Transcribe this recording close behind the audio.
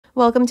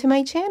Welcome to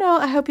my channel.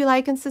 I hope you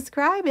like and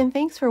subscribe, and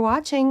thanks for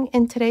watching.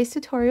 In today's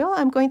tutorial,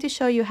 I'm going to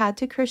show you how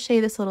to crochet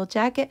this little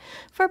jacket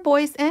for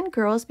boys and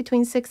girls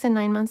between 6 and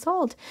 9 months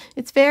old.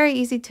 It's very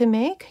easy to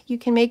make. You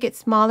can make it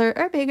smaller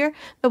or bigger.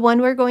 The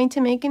one we're going to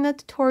make in the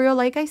tutorial,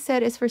 like I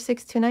said, is for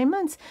 6 to 9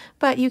 months,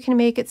 but you can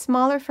make it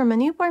smaller from a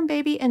newborn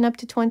baby and up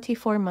to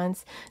 24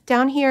 months.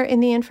 Down here in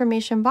the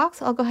information box,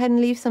 I'll go ahead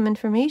and leave some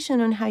information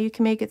on how you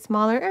can make it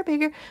smaller or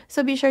bigger,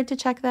 so be sure to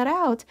check that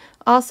out.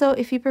 Also,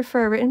 if you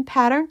prefer a written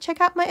pattern,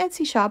 check out my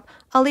Etsy shop.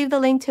 I'll leave the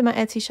link to my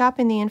Etsy shop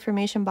in the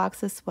information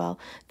box as well.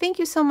 Thank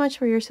you so much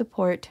for your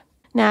support.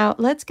 Now,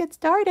 let's get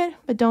started,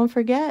 but don't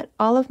forget,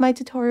 all of my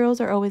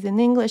tutorials are always in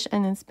English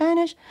and in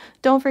Spanish.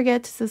 Don't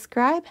forget to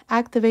subscribe,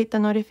 activate the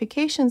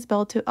notifications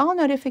bell to all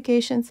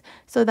notifications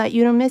so that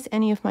you don't miss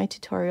any of my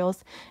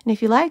tutorials. And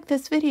if you like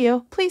this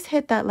video, please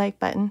hit that like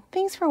button.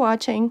 Thanks for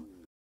watching.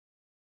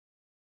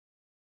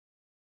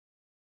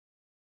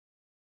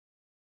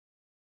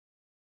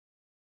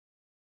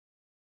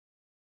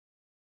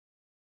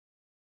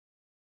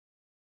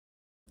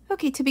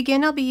 Okay, to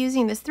begin, I'll be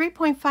using this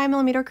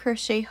 3.5mm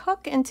crochet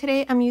hook, and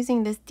today I'm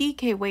using this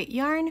DK weight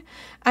yarn.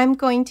 I'm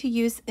going to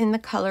use in the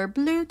color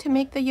blue to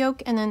make the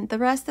yoke, and then the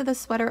rest of the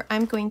sweater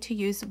I'm going to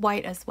use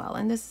white as well.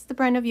 And this is the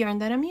brand of yarn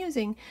that I'm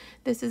using.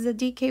 This is a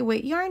DK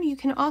weight yarn. You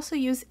can also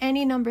use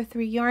any number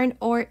 3 yarn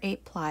or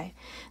 8-ply.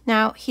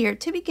 Now here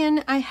to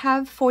begin, I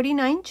have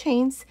 49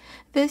 chains.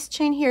 This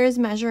chain here is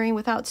measuring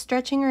without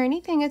stretching or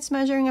anything. It's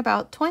measuring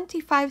about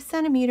 25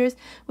 centimeters,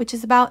 which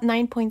is about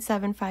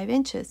 9.75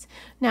 inches.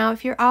 Now,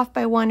 if you're off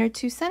by 1 or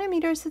 2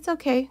 centimeters, it's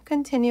okay.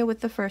 Continue with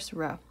the first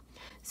row.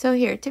 So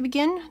here, to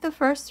begin the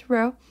first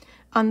row,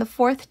 on the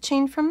 4th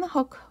chain from the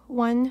hook,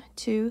 1,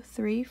 2,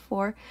 3,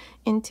 4,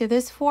 into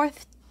this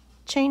 4th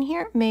chain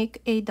here,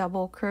 make a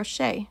double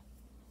crochet.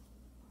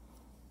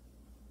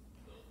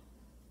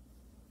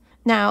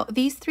 Now,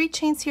 these 3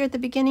 chains here at the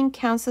beginning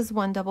counts as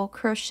 1 double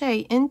crochet.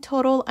 In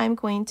total, I'm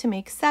going to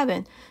make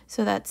 7.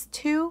 So that's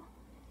 2,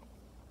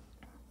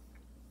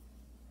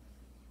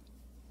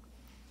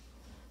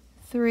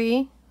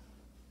 3,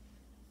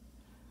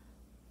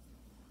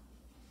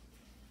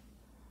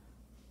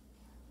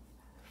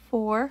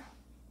 4,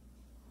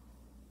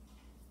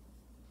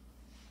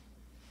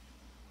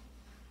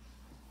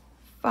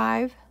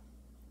 5,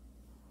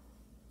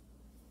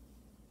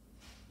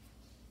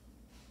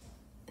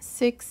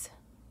 6,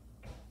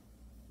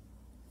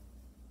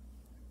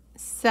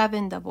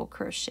 7 double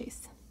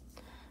crochets.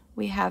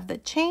 We have the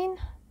chain,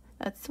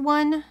 that's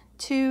 1,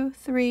 2,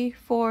 3,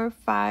 4,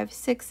 5,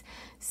 6,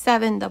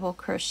 7 double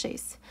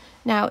crochets.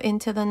 Now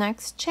into the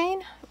next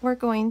chain, we're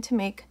going to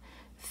make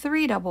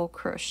 3 double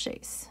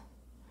crochets.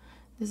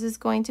 This is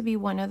going to be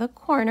one of the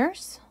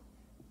corners.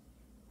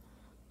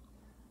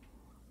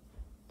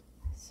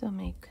 So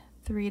make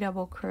 3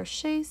 double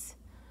crochets.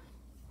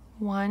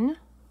 1,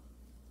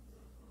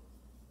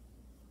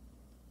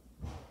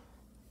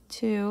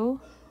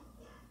 2,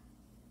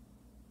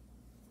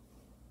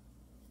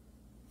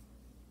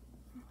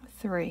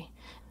 3.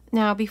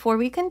 Now, before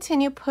we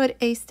continue, put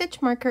a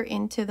stitch marker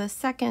into the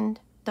second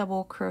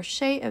double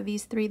crochet of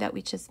these 3 that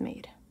we just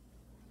made.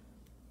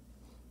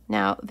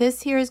 Now,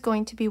 this here is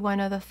going to be one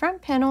of the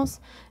front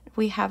panels.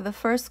 We have the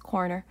first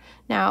corner.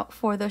 Now,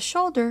 for the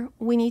shoulder,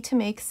 we need to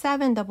make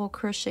 7 double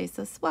crochets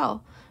as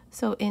well.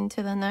 So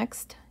into the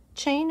next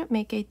chain,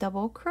 make a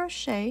double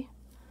crochet.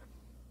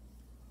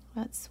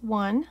 That's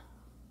 1.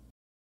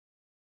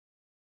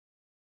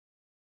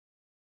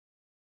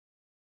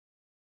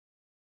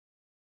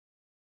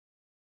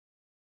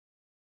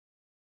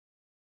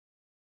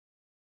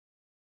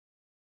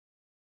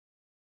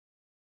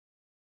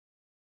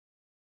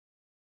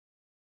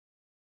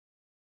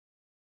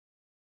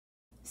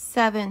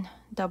 Seven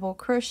double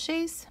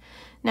crochets.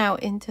 Now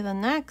into the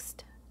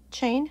next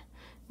chain,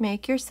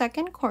 make your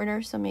second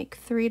corner, so make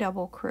 3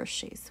 double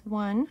crochets.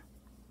 1,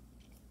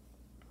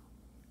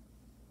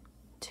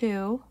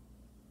 2,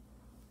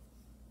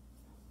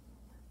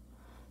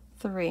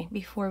 3.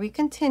 Before we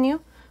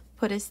continue,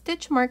 put a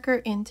stitch marker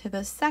into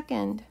the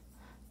second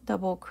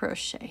double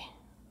crochet.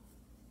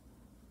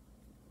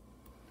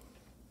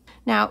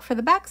 Now for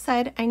the back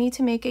side, I need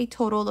to make a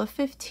total of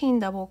 15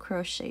 double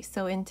crochets.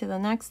 So into the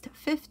next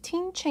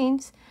 15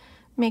 chains,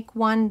 make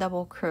 1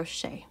 double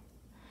crochet.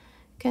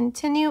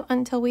 Continue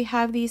until we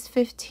have these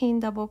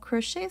 15 double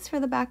crochets for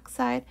the back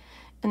side,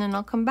 and then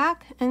I'll come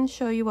back and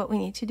show you what we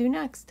need to do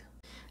next.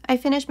 I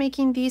finished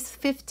making these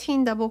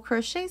 15 double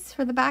crochets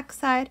for the back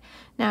side.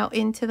 Now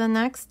into the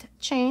next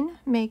chain,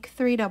 make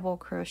 3 double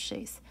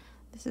crochets.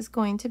 This is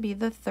going to be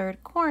the 3rd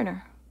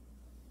corner.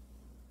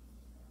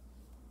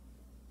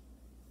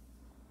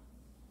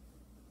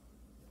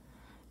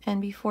 And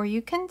before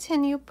you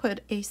continue, put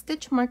a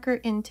stitch marker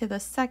into the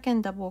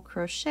second double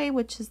crochet,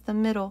 which is the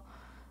middle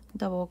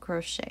double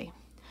crochet.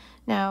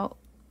 Now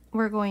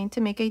we're going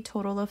to make a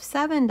total of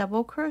 7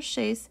 double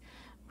crochets,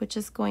 which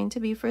is going to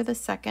be for the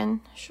second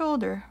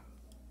shoulder.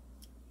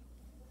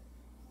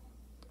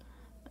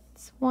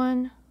 That's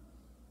 1,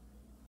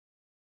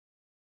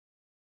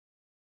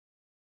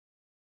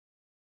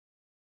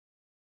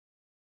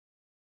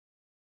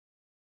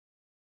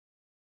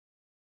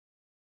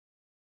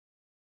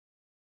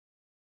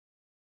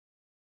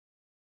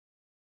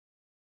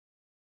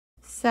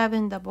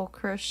 7 double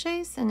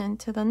crochets, and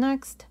into the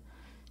next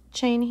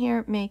chain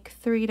here, make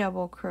 3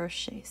 double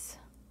crochets.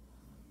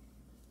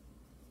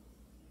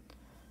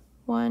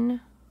 1,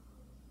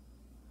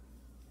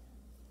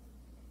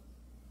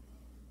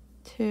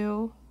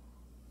 2,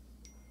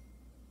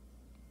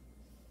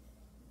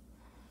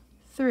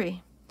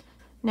 3.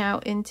 Now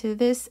into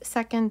this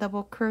second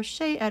double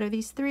crochet out of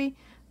these 3,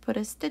 put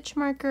a stitch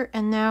marker,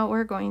 and now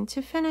we're going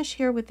to finish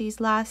here with these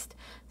last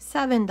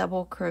 7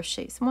 double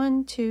crochets.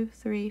 1, 2,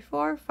 3,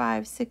 4,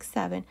 5, 6,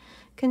 7.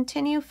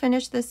 Continue,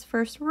 finish this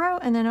first row,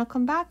 and then I'll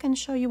come back and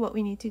show you what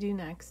we need to do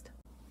next.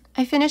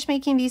 I finished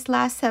making these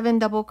last 7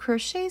 double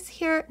crochets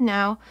here.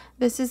 Now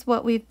this is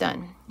what we've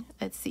done.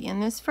 Let's see,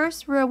 in this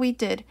first row we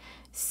did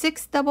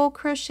 6 double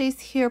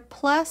crochets here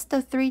plus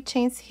the 3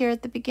 chains here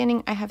at the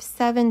beginning. I have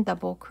 7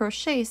 double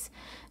crochets.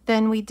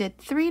 Then we did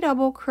 3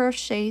 double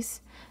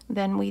crochets,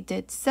 then we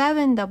did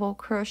 7 double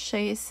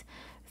crochets,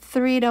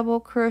 3 double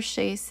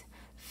crochets,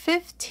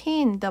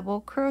 15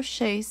 double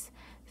crochets,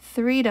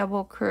 3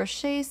 double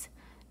crochets,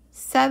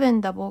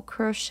 7 double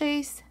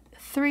crochets,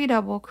 3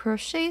 double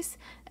crochets,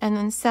 and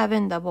then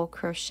 7 double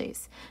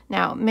crochets.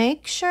 Now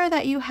make sure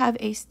that you have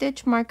a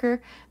stitch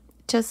marker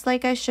just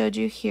like I showed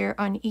you here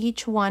on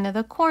each one of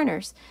the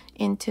corners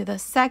into the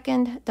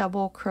second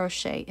double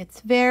crochet.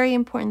 It's very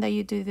important that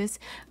you do this,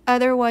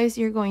 otherwise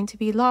you're going to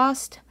be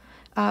lost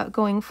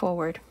going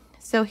forward.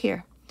 So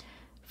here,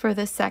 for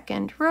the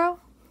second row,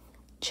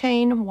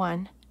 chain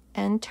 1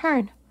 and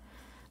turn.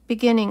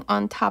 Beginning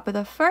on top of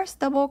the first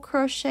double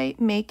crochet,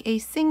 make a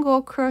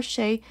single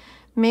crochet.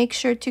 Make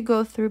sure to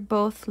go through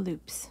both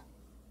loops.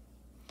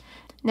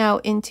 Now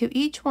into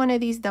each one of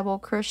these double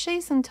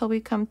crochets until we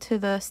come to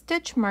the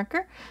stitch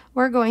marker,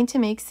 we're going to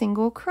make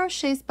single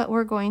crochets, but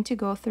we're going to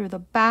go through the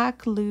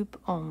back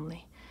loop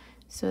only.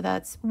 So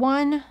that's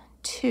 1,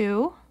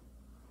 2,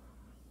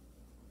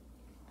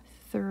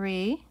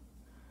 3,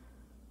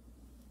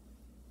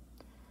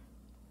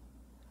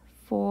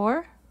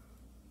 4,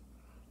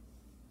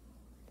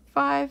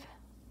 5,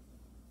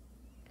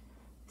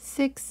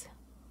 6,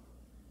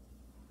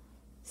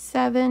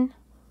 7,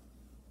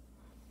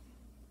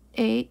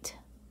 8,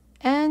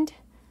 and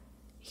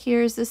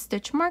here's the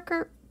stitch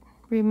marker.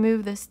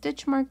 Remove the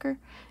stitch marker,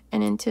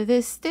 and into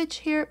this stitch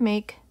here,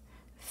 make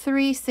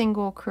 3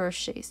 single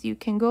crochets. You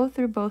can go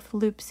through both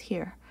loops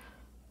here.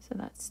 So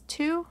that's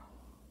 2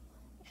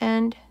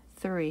 and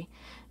 3.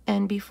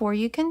 And before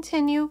you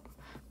continue,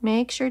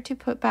 make sure to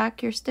put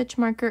back your stitch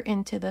marker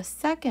into the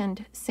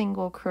second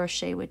single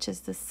crochet, which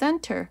is the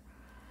center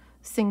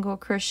single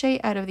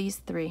crochet out of these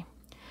 3.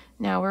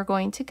 Now we're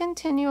going to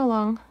continue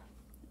along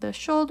the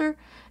shoulder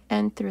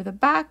and through the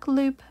back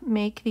loop,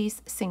 make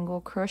these single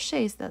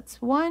crochets.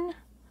 That's 1,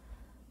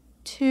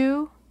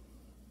 2,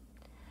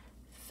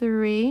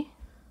 3,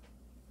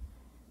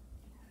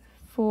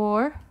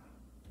 4,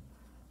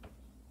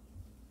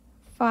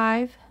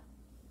 5,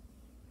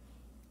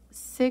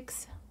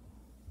 6,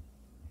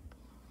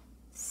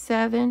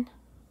 7,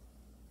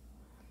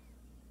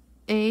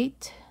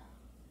 8,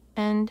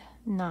 and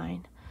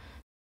 9.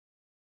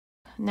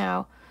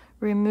 Now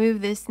remove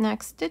this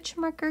next stitch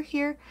marker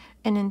here,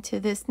 and into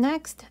this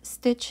next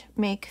stitch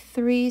make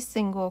 3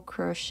 single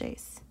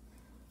crochets.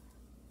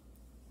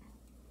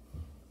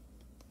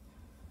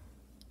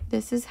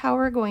 This is how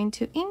we're going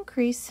to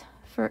increase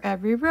for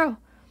every row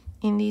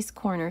in these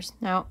corners.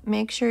 Now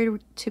make sure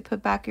to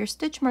put back your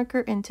stitch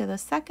marker into the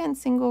second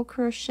single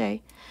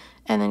crochet,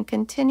 and then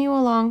continue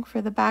along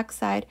for the back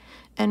side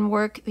and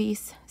work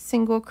these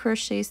single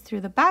crochets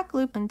through the back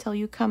loop until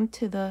you come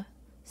to the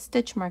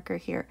stitch marker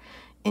here.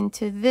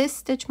 Into this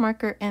stitch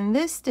marker and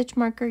this stitch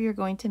marker, you're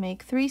going to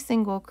make 3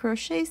 single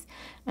crochets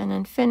and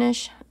then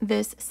finish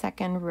this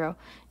second row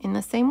in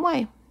the same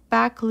way.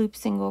 Back loop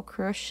single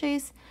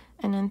crochets,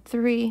 and then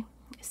 3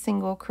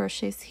 single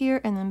crochets here,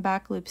 and then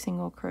back loop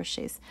single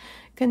crochets.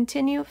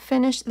 Continue,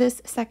 finish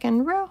this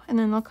second row, and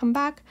then I'll come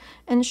back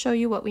and show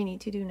you what we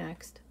need to do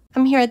next.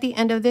 I'm here at the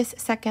end of this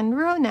second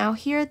row. Now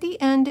here at the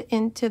end,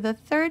 into the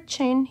third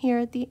chain here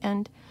at the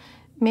end,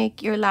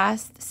 make your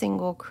last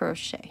single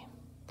crochet.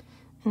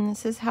 And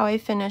this is how I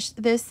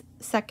finished this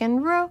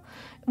second row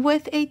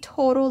with a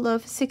total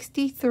of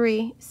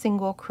 63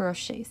 single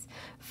crochets.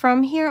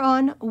 From here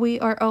on, we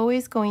are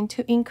always going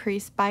to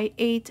increase by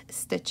 8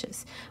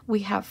 stitches.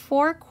 We have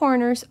 4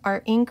 corners.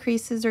 Our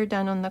increases are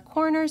done on the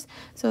corners.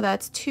 So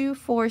that's 2,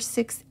 4,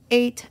 6,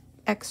 8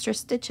 extra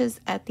stitches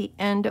at the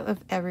end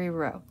of every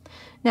row.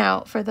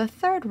 Now for the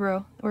third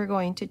row, we're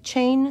going to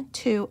chain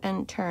 2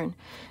 and turn.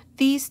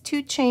 These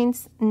 2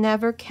 chains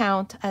never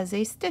count as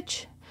a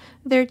stitch.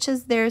 They're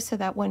just there so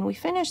that when we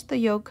finish the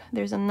yoke,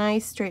 there's a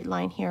nice straight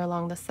line here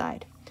along the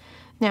side.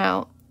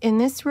 Now, in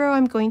this row,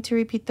 I'm going to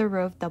repeat the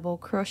row of double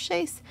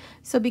crochets.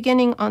 So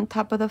beginning on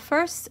top of the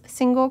first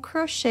single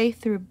crochet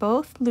through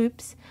both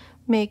loops,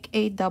 make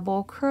a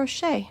double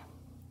crochet.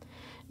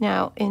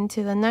 Now,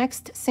 into the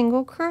next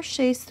single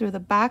crochets through the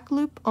back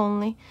loop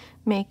only,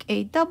 make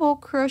a double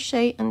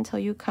crochet until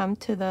you come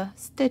to the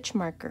stitch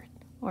marker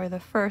or the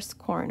first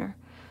corner.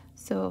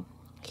 So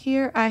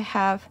here I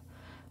have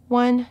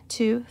 1,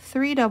 2,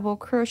 3 double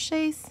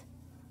crochets,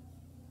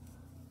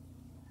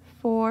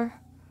 4,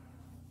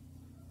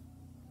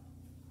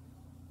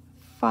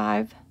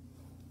 5,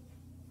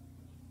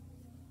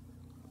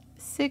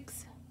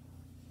 6,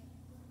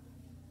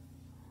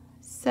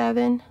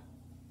 7,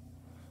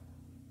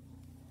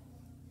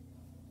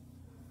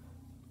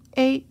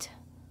 8,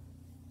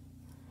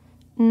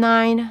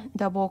 9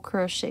 double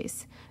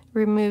crochets.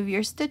 Remove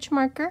your stitch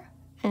marker,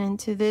 and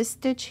into this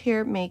stitch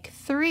here make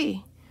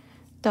 3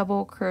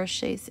 double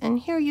crochets, and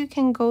here you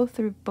can go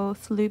through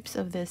both loops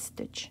of this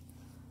stitch.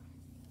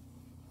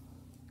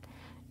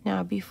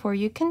 Now before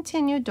you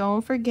continue,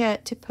 don't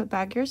forget to put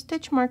back your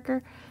stitch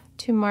marker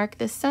to mark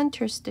the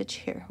center stitch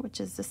here, which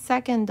is the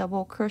second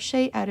double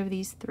crochet out of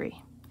these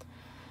 3.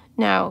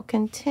 Now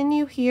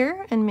continue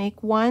here and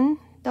make 1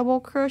 double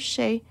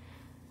crochet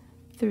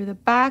through the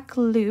back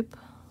loop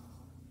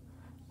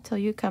till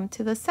you come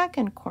to the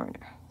second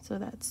corner. So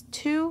that's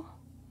 2,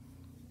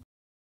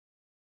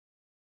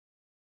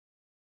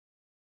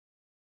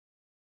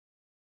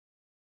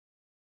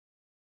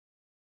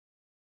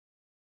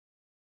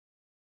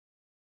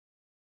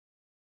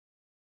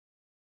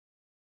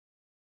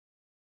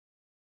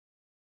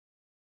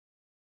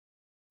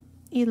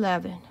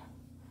 11.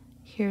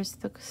 Here's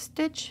the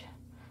stitch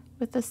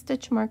with the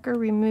stitch marker.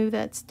 Remove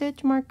that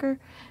stitch marker,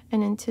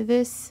 and into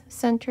this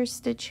center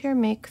stitch here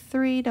make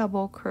 3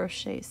 double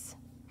crochets.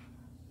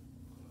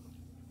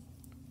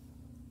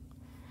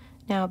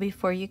 Now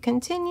before you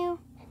continue,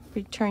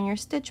 return your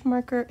stitch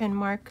marker and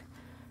mark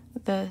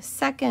the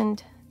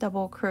second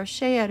double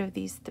crochet out of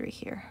these 3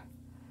 here.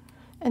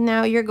 And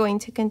now you're going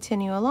to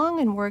continue along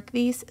and work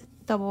these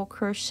double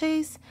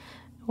crochets.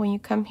 When you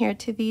come here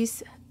to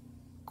these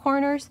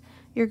corners,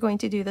 you're going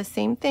to do the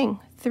same thing,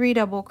 3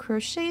 double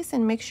crochets,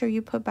 and make sure you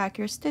put back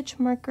your stitch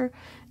marker,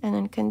 and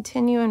then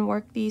continue and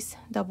work these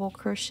double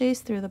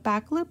crochets through the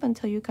back loop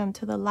until you come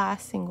to the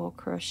last single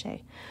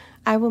crochet.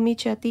 I will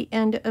meet you at the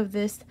end of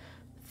this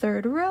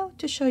third row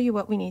to show you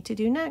what we need to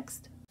do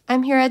next.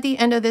 I'm here at the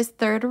end of this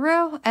third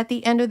row. At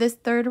the end of this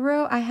third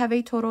row, I have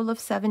a total of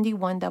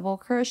 71 double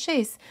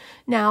crochets.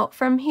 Now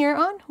from here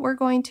on, we're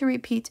going to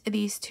repeat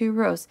these 2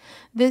 rows,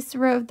 this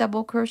row of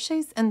double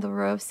crochets and the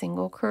row of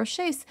single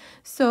crochets.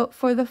 So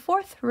for the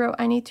 4th row,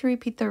 I need to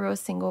repeat the row of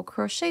single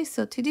crochets.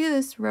 So to do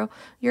this row,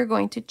 you're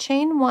going to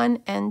chain 1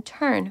 and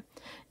turn.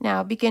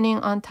 Now beginning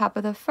on top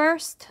of the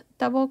first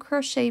double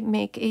crochet,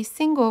 make a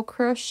single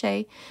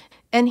crochet.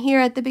 And here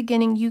at the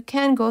beginning, you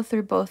can go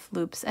through both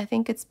loops. I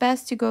think it's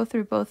best to go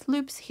through both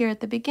loops here at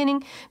the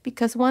beginning,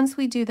 because once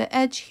we do the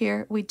edge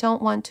here, we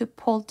don't want to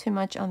pull too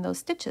much on those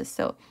stitches.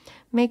 So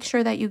make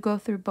sure that you go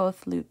through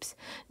both loops.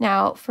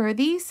 Now for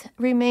these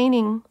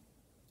remaining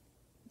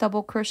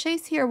double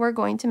crochets here, we're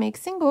going to make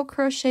single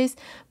crochets,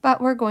 but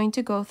we're going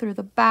to go through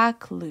the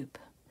back loop.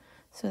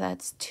 So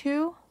that's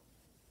 2,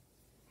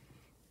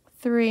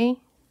 3,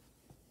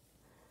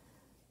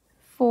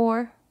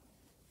 4,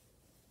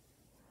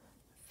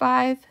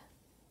 5,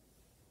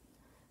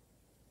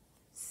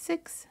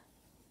 6,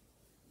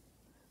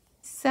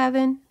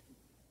 7,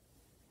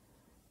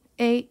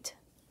 8,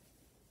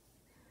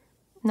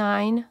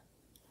 9,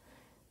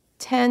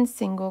 10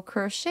 single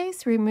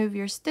crochets. Remove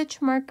your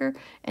stitch marker,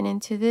 and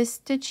into this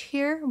stitch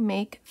here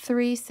make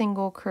 3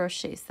 single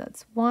crochets.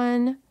 That's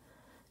 1,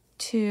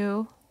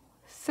 2,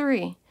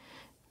 3.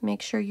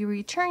 Make sure you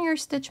return your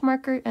stitch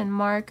marker and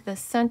mark the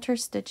center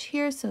stitch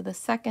here, so the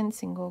second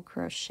single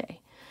crochet.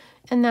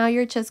 And now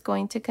you're just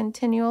going to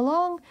continue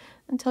along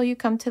until you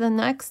come to the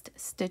next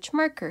stitch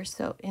marker.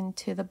 So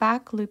into the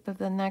back loop of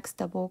the next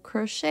double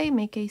crochet,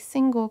 make a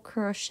single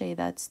crochet.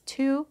 That's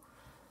 2,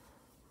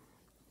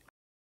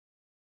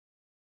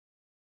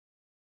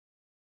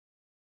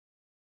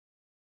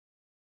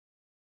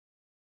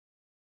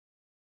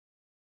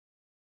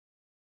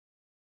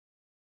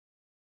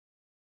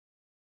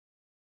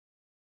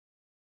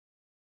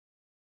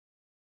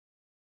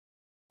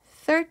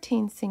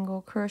 13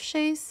 single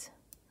crochets.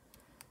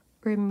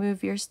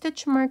 Remove your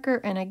stitch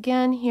marker, and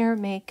again here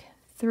make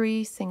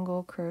 3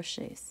 single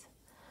crochets.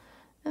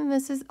 And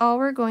this is all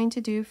we're going to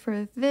do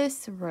for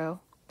this row.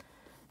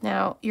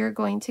 Now you're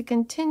going to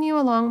continue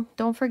along.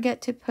 Don't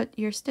forget to put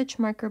your stitch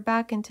marker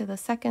back into the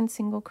second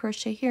single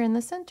crochet here in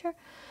the center.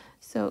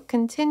 So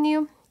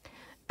continue.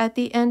 At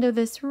the end of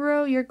this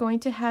row, you're going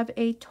to have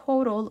a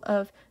total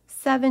of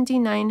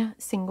 79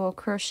 single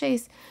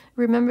crochets.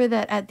 Remember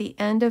that at the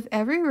end of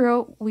every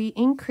row, we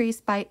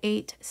increase by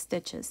 8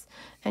 stitches.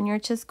 And you're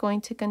just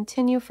going to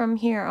continue from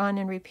here on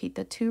and repeat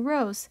the 2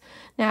 rows.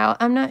 Now,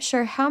 I'm not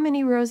sure how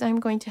many rows I'm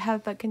going to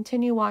have, but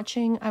continue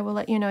watching. I will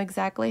let you know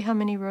exactly how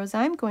many rows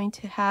I'm going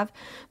to have.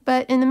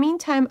 But in the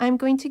meantime, I'm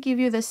going to give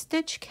you the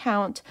stitch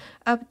count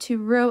up to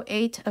row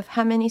 8 of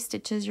how many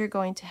stitches you're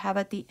going to have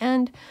at the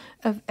end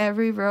of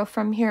every row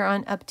from here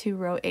on up to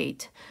row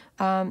 8.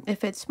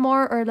 If it's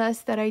more or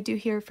less that I do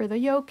here for the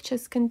yoke,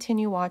 just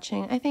continue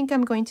watching. I think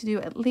I'm going to do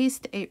at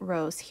least 8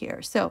 rows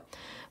here. So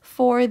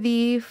for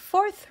the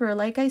 4th row,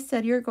 like I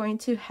said, you're going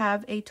to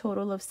have a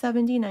total of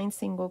 79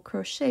 single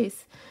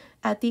crochets.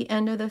 At the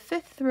end of the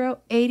 5th row,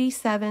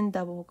 87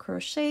 double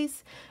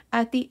crochets.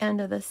 At the end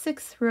of the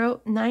 6th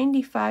row,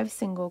 95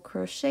 single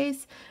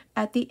crochets.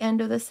 At the end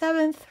of the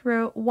 7th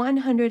row,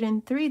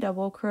 103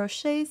 double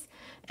crochets.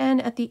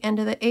 And at the end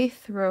of the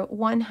 8th row,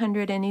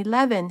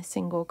 111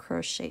 single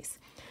crochets.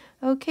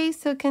 Okay,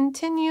 so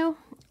continue.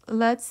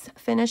 Let's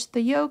finish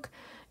the yoke.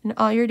 And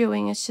all you're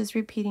doing is just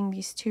repeating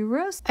these 2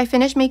 rows. I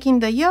finished making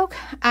the yoke.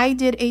 I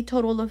did a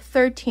total of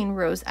 13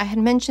 rows. I had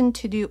mentioned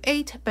to do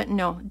 8, but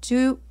no,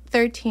 do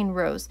 13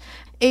 rows.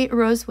 8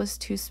 rows was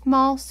too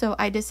small, so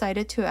I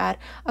decided to add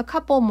a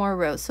couple more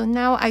rows. So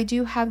now I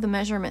do have the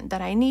measurement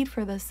that I need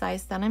for the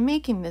size that I'm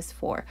making this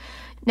for.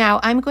 Now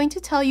I'm going to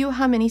tell you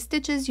how many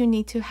stitches you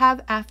need to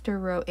have after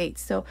row 8.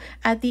 So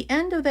at the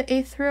end of the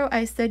 8th row,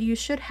 I said you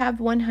should have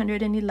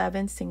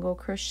 111 single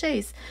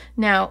crochets.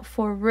 Now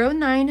for row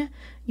 9,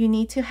 you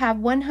need to have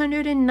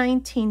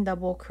 119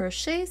 double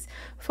crochets.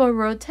 For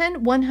row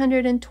 10,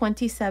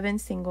 127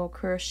 single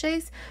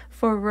crochets.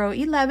 For row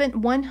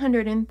 11,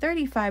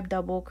 135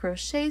 double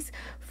crochets.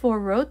 For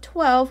row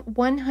 12,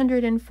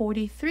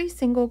 143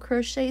 single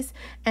crochets,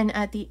 and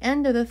at the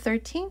end of the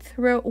 13th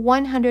row,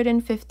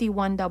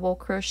 151 double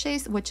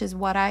crochets, which is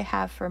what I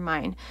have for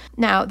mine.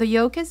 Now, the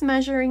yoke is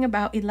measuring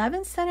about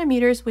 11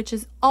 centimeters, which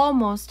is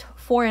almost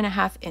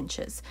 4.5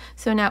 inches.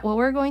 So now what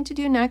we're going to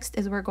do next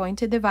is we're going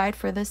to divide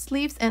for the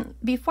sleeves. And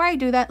before I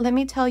do that, let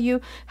me tell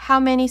you how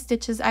many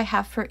stitches I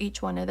have for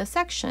each one of the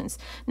sections.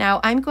 Now,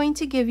 I'm going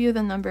to give you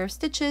the number of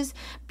stitches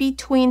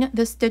between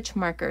the stitch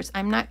markers.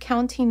 I'm not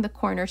counting the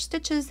corner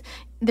stitches.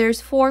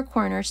 There's 4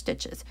 corner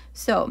stitches.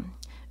 So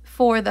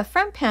for the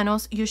front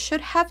panels, you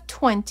should have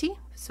 20.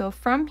 So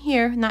from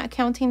here, not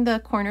counting the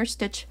corner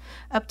stitch,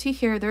 up to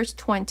here, there's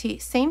 20.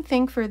 Same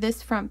thing for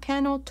this front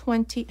panel,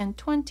 20 and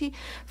 20.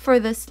 For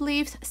the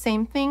sleeves,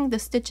 same thing. The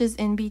stitches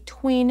in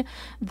between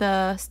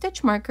the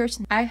stitch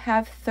markers, I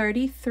have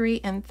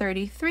 33 and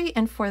 33.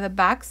 And for the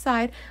back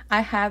side,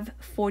 I have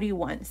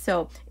 41.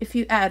 So if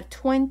you add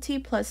 20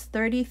 plus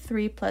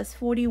 33 plus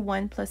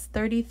 41 plus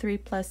 33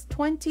 plus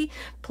 20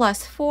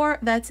 plus 4,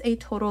 that's a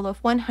total of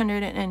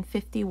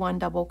 151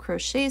 double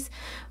crochets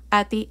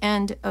at the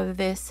end of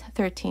this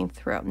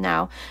 13th row.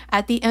 Now,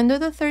 at the end of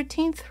the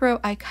 13th row,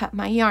 I cut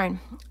my yarn.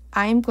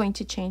 I'm going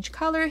to change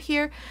color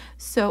here.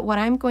 So what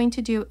I'm going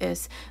to do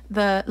is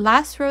the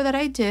last row that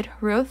I did,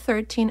 row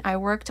 13, I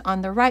worked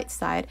on the right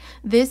side.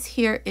 This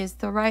here is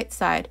the right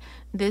side.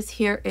 This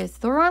here is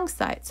the wrong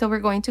side. So we're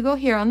going to go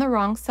here on the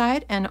wrong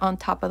side, and on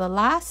top of the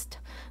last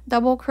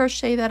double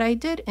crochet that I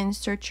did,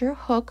 insert your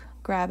hook,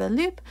 grab a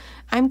loop.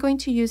 I'm going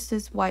to use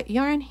this white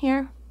yarn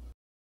here.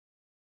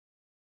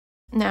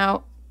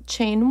 Now,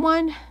 chain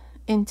 1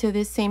 into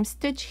the same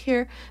stitch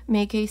here,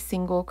 make a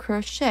single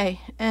crochet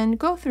and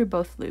go through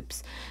both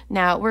loops.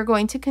 Now we're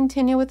going to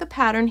continue with the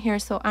pattern here,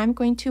 so I'm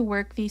going to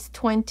work these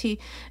 20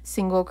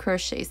 single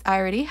crochets. I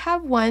already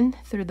have one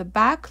through the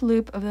back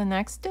loop of the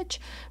next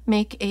stitch.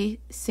 Make a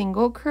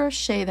single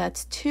crochet.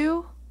 That's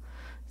 2,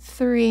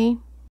 3,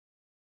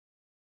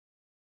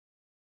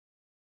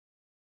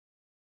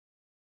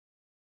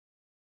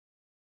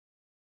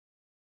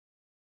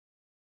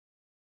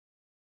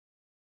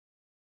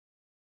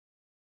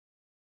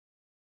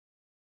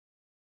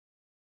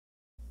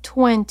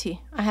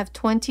 20. I have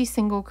 20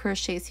 single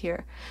crochets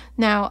here.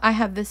 Now I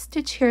have this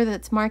stitch here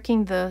that's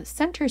marking the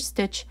center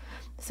stitch.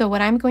 So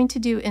what I'm going to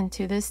do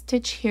into this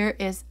stitch here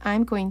is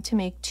I'm going to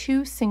make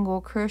 2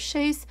 single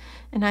crochets,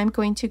 and I'm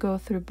going to go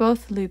through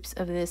both loops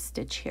of this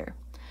stitch here.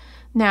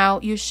 Now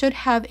you should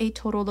have a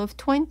total of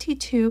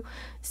 22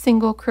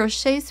 single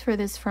crochets for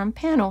this front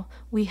panel.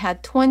 We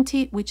had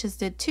 20, we just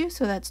did 2,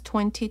 so that's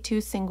 22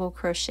 single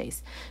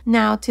crochets.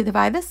 Now to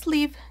divide the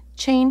sleeve,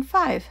 chain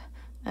 5.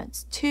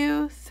 That's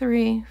 2,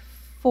 3,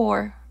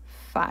 4,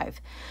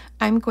 5.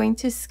 I'm going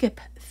to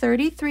skip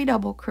 33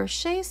 double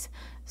crochets.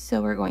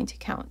 So we're going to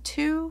count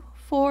 2,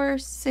 4,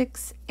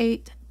 6,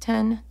 8,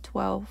 10,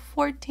 12,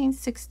 14,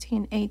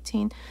 16,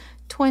 18,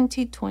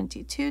 20,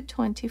 22,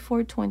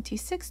 24,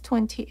 26,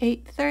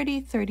 28,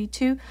 30,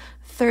 32,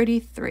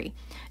 33.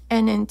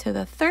 And into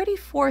the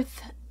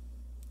 34th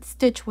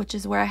stitch, which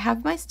is where I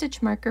have my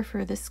stitch marker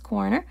for this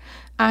corner,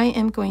 I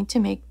am going to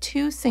make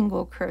 2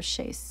 single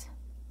crochets.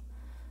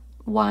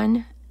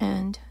 1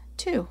 and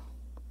 2.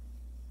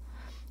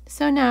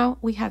 So now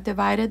we have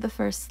divided the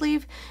first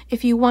sleeve.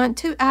 If you want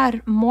to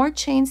add more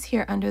chains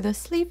here under the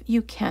sleeve,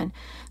 you can.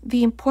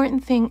 The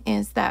important thing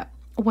is that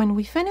when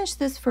we finish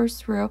this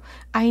first row,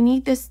 I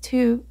need this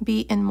to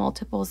be in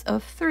multiples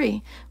of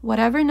 3.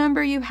 Whatever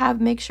number you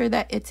have, make sure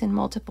that it's in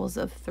multiples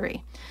of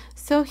 3.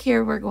 So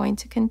here we're going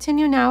to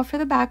continue now for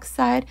the back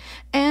side,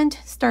 and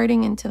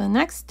starting into the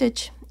next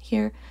stitch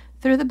here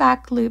through the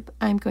back loop,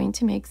 I'm going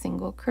to make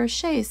single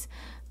crochets.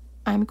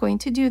 I'm going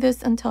to do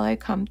this until I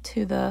come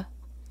to the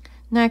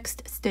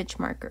next stitch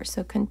marker.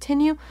 So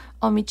continue.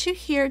 I'll meet you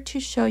here to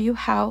show you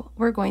how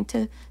we're going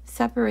to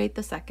separate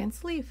the second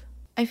sleeve.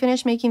 I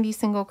finished making these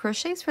single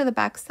crochets for the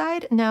back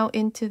side. Now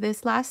into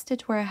this last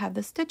stitch where I have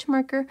the stitch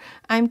marker,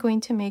 I'm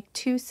going to make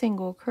 2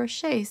 single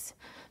crochets.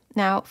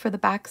 Now for the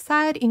back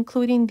side,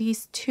 including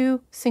these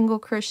 2 single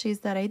crochets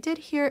that I did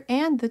here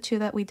and the 2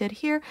 that we did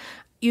here,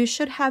 you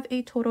should have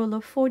a total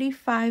of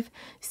 45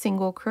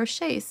 single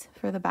crochets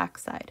for the back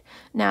side.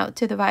 Now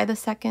to divide the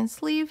second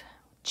sleeve,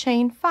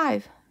 chain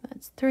 5.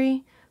 That's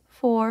 3,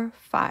 4,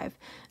 5.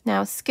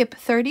 Now skip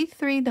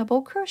 33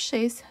 double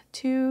crochets,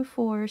 2,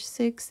 4,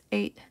 6,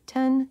 8,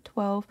 10,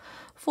 12,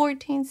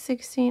 14,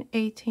 16,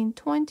 18,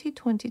 20,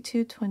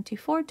 22,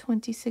 24,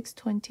 26,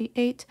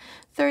 28,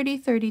 30,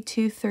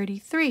 32,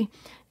 33.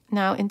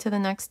 Now into the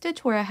next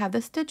stitch where I have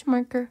the stitch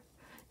marker,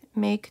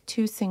 make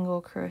 2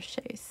 single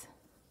crochets.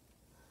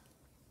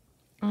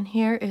 And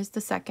here is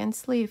the second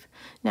sleeve.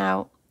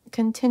 Now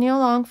continue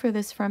along for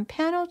this front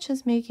panel,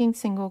 just making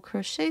single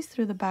crochets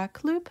through the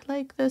back loop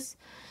like this.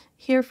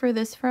 Here for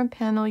this front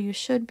panel, you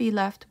should be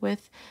left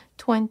with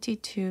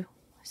 22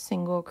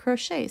 single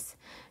crochets.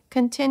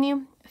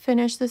 Continue,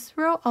 finish this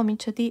row, I'll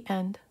meet you at the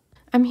end.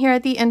 I'm here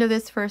at the end of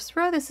this first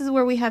row. This is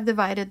where we have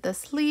divided the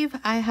sleeve.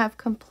 I have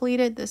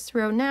completed this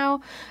row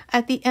now.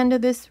 At the end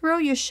of this row,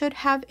 you should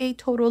have a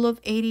total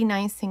of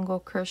 89 single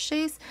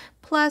crochets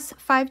plus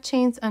 5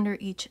 chains under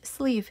each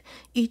sleeve.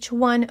 Each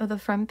one of the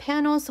front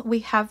panels, we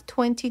have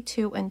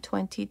 22 and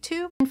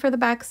 22. And for the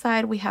back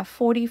side, we have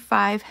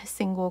 45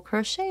 single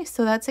crochets.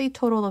 So that's a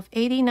total of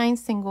 89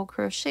 single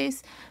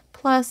crochets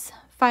plus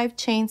 5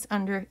 chains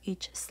under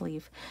each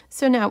sleeve.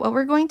 So now what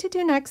we're going to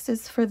do next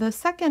is for the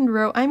second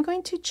row, I'm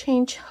going to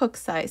change hook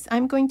size.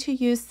 I'm going to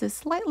use this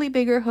slightly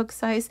bigger hook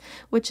size,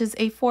 which is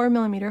a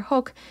 4mm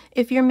hook.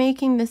 If you're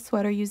making this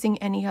sweater using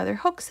any other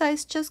hook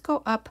size, just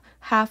go up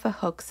half a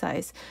hook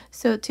size.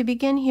 So to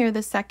begin here,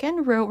 the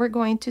second row, we're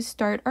going to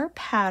start our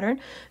pattern.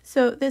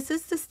 So this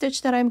is the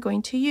stitch that I'm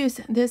going to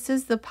use. This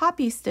is the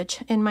poppy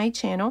stitch in my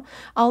channel.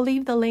 I'll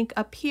leave the link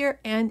up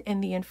here and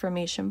in the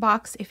information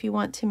box. If you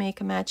want to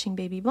make a matching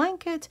baby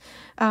blanket,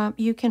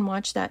 you can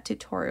watch that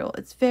tutorial.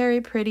 It's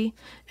very pretty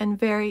and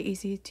very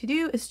easy to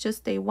do. It's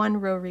just a 1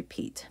 row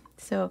repeat.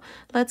 So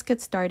let's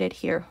get started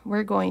here.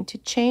 We're going to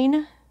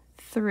chain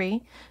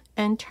 3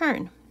 and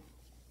turn.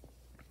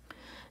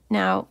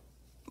 Now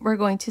we're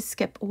going to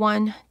skip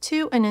 1,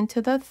 2, and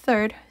into the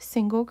third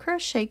single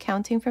crochet,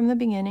 counting from the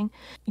beginning.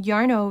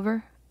 Yarn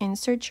over,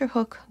 insert your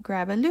hook,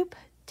 grab a loop,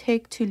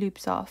 take 2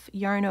 loops off,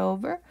 yarn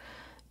over,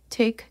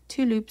 take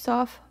 2 loops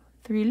off,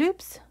 3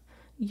 loops,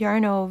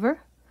 yarn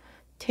over,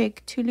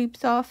 take 2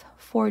 loops off,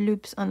 4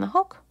 loops on the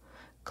hook,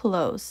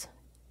 close,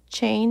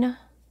 chain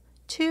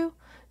 2,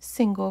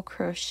 single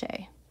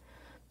crochet.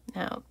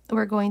 Now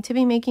we're going to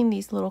be making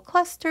these little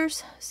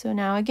clusters. So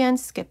now again,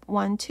 skip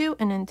 1, 2,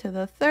 and into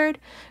the third,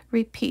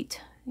 repeat,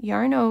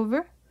 yarn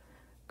over,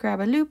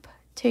 grab a loop,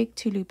 take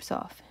 2 loops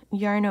off,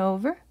 yarn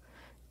over,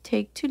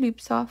 take 2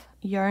 loops off,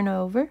 yarn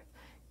over,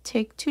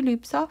 take 2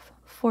 loops off,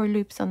 4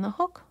 loops on the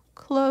hook,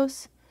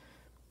 close,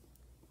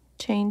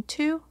 chain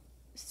 2,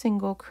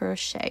 single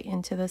crochet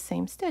into the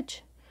same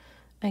stitch.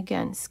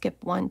 Again,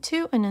 skip 1,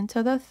 2, and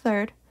into the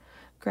third,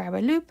 grab a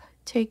loop,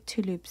 take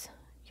 2 loops,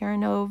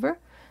 yarn over,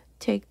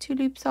 take 2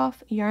 loops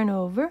off, yarn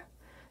over,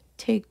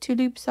 take 2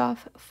 loops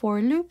off,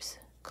 4 loops,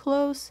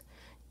 close,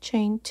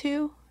 chain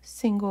 2,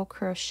 single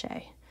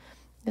crochet.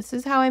 This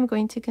is how I'm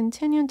going to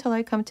continue until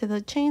I come to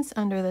the chains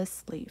under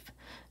this sleeve.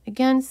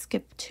 Again,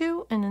 skip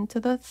 2 and into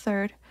the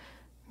third,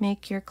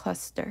 make your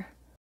cluster.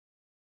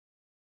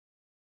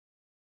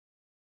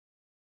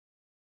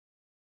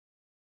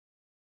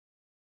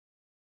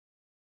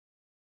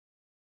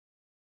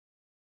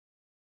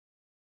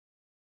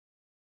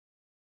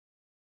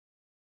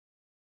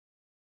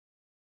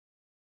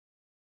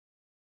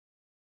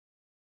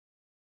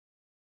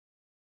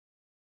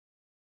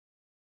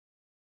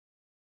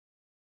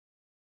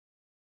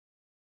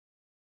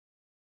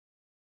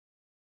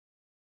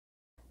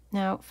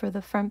 Now for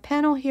the front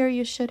panel here,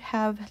 you should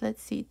have,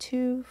 let's see,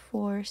 2,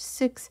 4,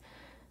 6,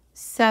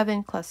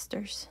 7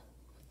 clusters.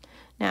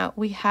 Now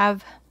we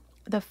have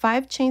the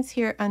 5 chains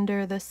here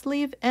under the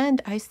sleeve,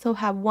 and I still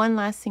have 1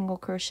 last single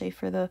crochet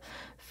for the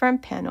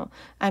front panel.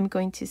 I'm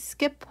going to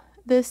skip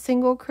this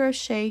single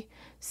crochet,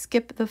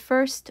 skip the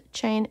first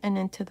chain, and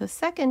into the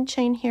second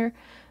chain here,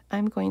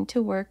 I'm going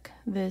to work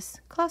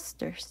this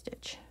cluster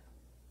stitch.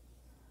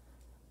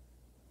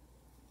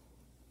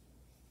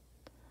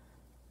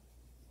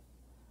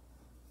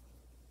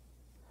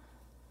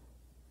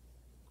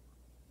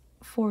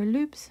 Four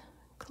loops,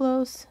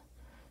 close,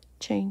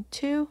 chain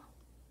 2,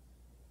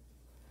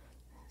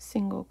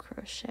 single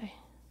crochet.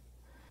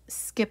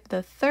 Skip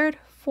the third,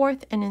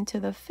 fourth, and into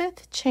the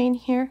 5th chain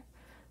here,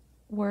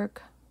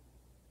 work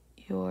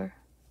your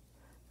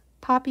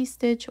poppy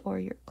stitch or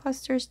your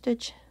cluster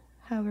stitch,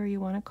 however you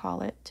want to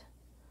call it.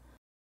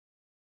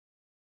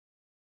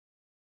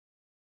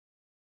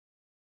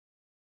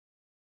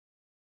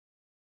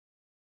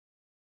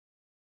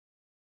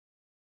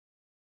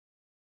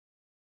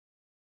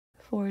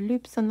 Four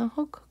loops on the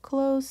hook,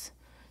 close,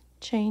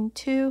 chain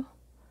 2,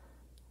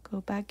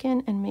 go back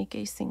in and make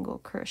a single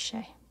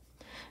crochet.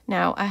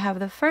 Now I have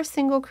the first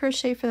single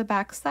crochet for the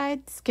back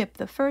side, skip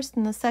the first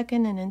and the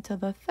second and into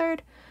the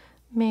third,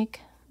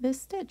 make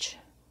this stitch.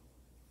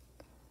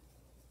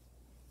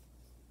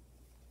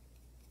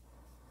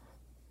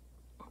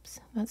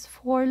 that's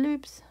 4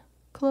 loops,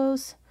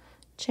 close,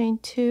 chain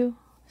 2,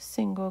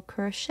 single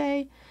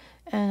crochet,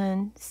 and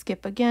then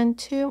skip again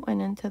 2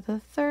 and into the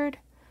third,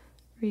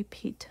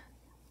 repeat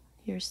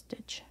your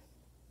stitch.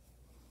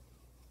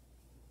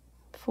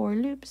 4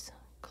 loops,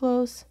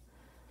 close,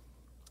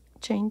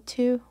 chain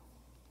 2,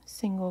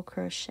 single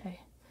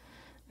crochet.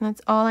 And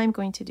that's all I'm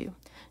going to do.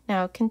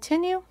 Now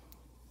continue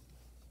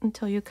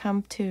until you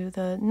come to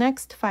the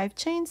next 5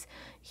 chains.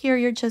 Here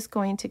you're just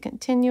going to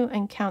continue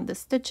and count the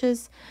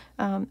stitches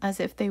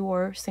as if they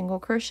were single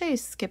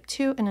crochets. Skip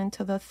 2 and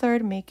into the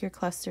third, make your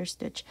cluster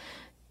stitch.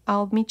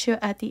 I'll meet you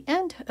at the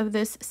end of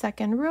this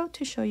second row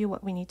to show you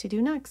what we need to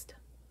do next.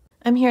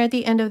 I'm here at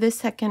the end of this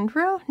second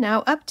row.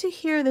 Now up to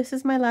here, this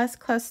is my last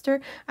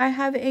cluster. I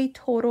have a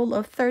total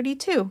of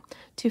 32.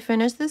 To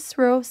finish this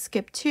row,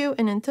 skip 2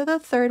 and into the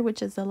third,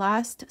 which is the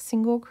last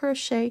single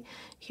crochet.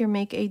 Here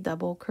make a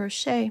double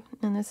crochet.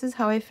 And this is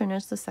how I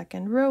finish the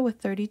second row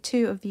with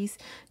 32 of these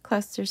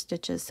cluster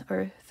stitches,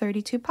 or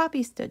 32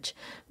 poppy stitch.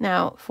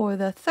 Now for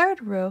the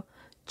third row,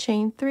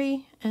 chain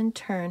 3 and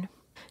turn.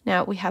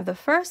 Now we have the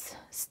first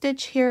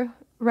stitch here.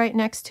 Right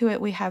next to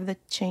it we have the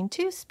chain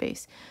 2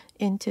 space.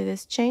 Into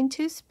this chain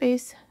 2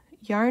 space,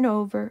 yarn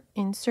over,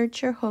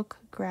 insert your hook,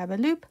 grab a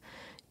loop,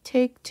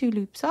 take 2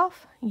 loops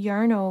off,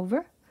 yarn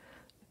over,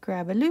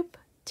 grab a loop,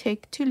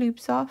 take 2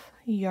 loops off,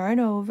 yarn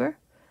over,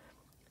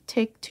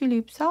 take 2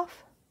 loops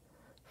off,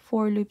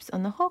 4 loops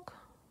on the hook,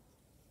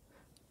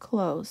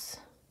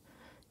 close,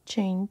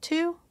 chain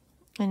 2,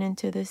 and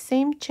into the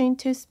same chain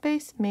 2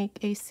 space, make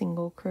a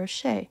single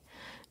crochet.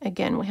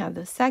 Again, we have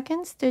the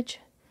second stitch,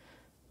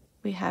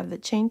 we have the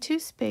chain 2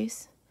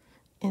 space,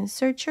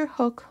 insert your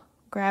hook,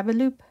 grab a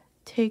loop,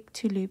 take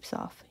 2 loops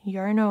off,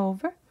 yarn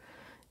over,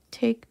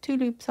 take 2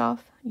 loops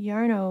off,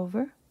 yarn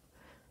over,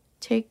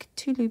 take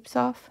 2 loops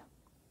off,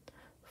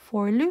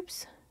 4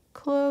 loops,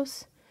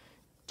 close,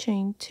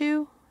 chain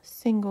 2,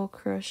 single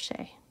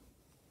crochet.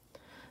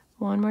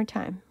 One more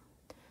time.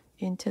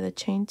 Into the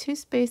chain 2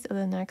 space of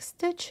the next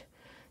stitch,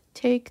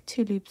 take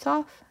 2 loops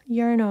off,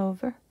 yarn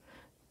over,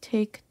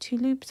 take 2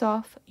 loops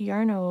off,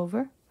 yarn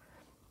over,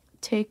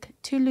 take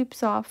 2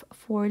 loops off,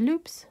 4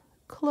 loops,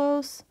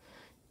 close,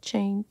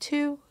 chain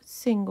 2,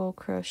 single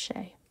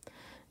crochet.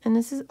 And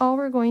this is all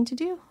we're going to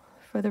do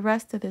for the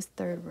rest of this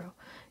third row.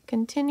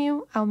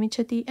 Continue, I'll meet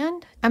you at the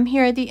end. I'm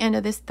here at the end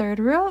of this third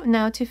row.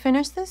 Now to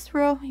finish this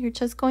row, you're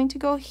just going to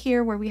go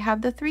here where we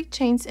have the 3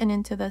 chains, and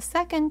into the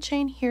second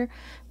chain here,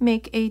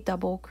 make a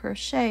double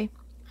crochet.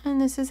 And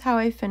this is how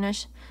I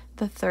finish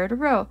the third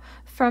row.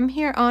 From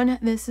here on,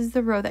 this is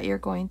the row that you're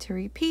going to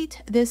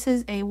repeat. This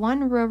is a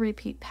 1 row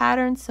repeat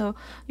pattern, so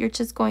you're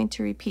just going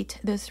to repeat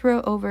this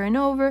row over and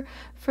over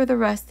for the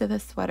rest of the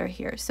sweater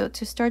here. So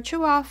to start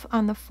you off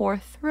on the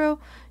 4th row,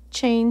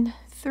 chain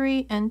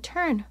 3 and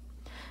turn.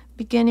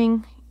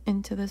 Beginning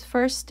into this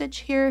first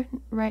stitch here,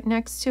 right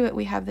next to it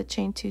we have the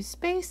chain 2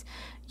 space,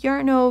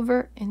 yarn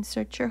over,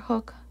 insert your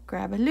hook,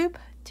 grab a loop,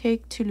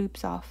 take 2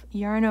 loops off,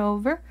 yarn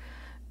over,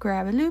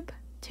 grab a loop,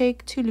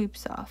 take 2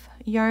 loops off,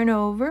 yarn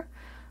over,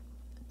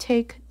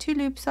 take 2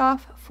 loops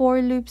off,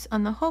 4 loops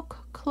on the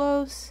hook,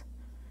 close,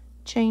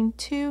 chain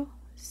 2,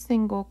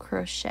 single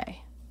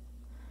crochet.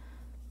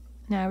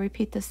 Now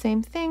repeat the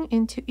same thing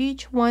into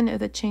each one of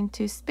the chain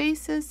 2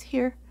 spaces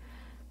here.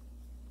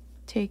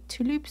 Take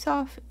 2 loops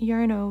off,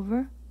 yarn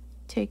over,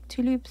 take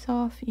 2 loops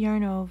off,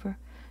 yarn over,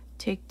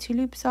 take 2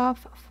 loops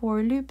off,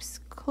 4 loops,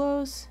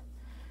 close,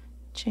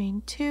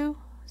 chain 2,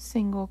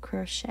 single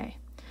crochet.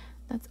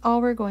 That's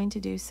all we're going to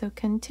do. So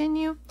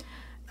continue.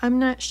 I'm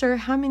not sure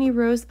how many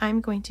rows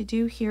I'm going to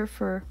do here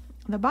for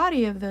the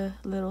body of the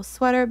little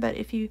sweater, but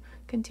if you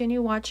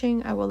continue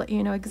watching, I will let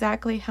you know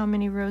exactly how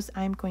many rows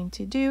I'm going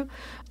to do.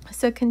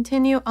 So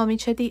continue, I'll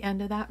meet you at the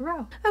end of that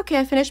row. Okay,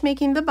 I finished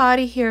making the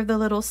body here of the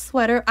little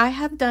sweater. I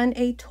have done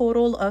a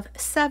total of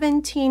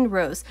 17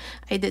 rows.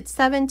 I did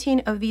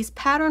 17 of these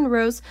pattern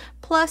rows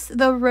plus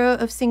the row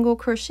of single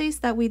crochets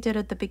that we did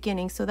at the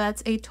beginning. So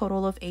that's a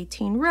total of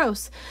 18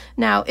 rows.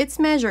 Now it's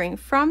measuring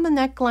from the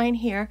neckline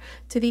here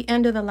to the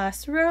end of the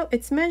last row.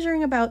 It's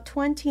measuring about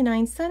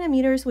 29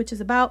 centimeters, which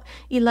is about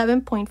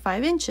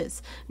 11.5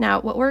 inches. Now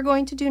what we're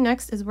going to do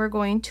next is we're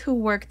going to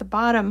work the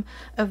bottom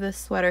of the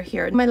sweater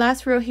here. My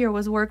last row here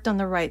was worked on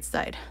the right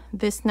side.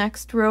 This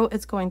next row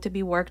is going to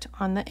be worked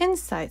on the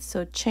inside.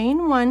 So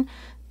chain 1,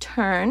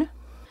 turn.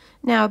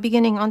 Now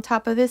beginning on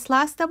top of this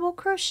last double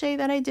crochet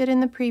that I did in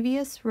the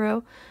previous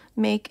row,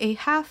 make a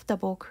half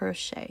double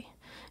crochet.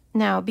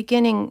 Now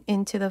beginning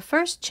into the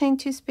first chain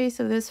 2 space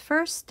of this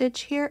first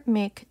stitch here,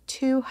 make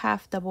 2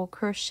 half double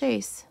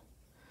crochets.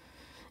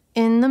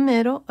 In the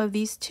middle of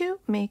these 2,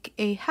 make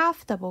a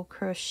half double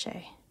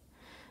crochet.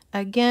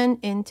 Again,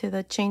 into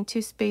the chain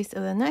 2 space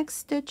of the next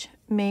stitch,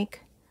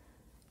 make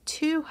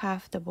 2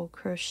 half double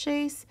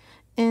crochets.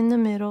 In the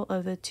middle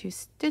of the 2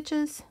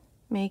 stitches,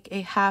 make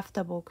a half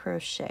double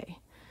crochet.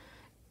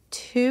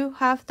 2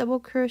 half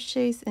double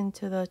crochets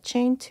into the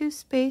chain 2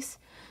 space,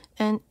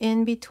 and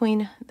in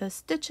between the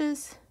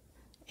stitches,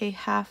 a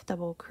half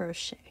double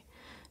crochet.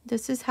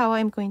 This is how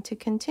I'm going to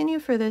continue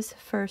for this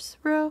first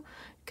row.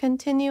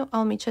 Continue,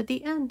 I'll meet you at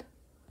the end.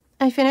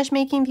 I finished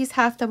making these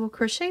half double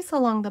crochets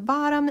along the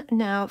bottom.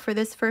 Now for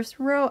this first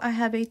row, I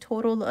have a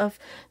total of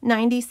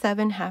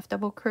 97 half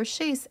double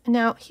crochets.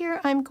 Now here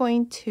I'm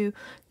going to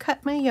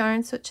cut my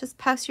yarn, so just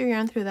pass your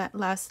yarn through that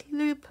last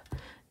loop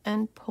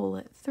and pull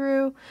it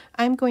through.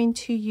 I'm going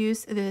to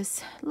use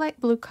this light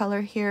blue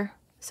color here.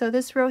 So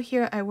this row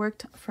here I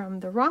worked from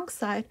the wrong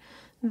side.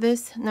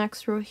 This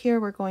next row here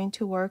we're going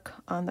to work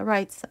on the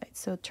right side.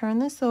 So turn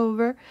this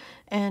over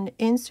and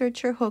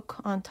insert your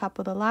hook on top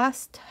of the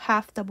last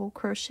half double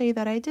crochet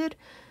that I did.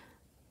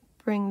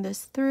 Bring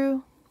this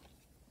through,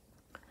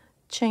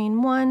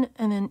 chain one,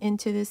 and then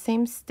into the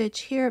same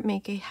stitch here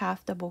make a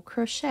half double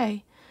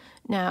crochet.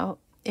 Now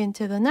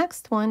into the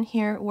next one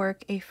here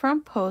work a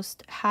front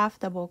post half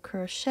double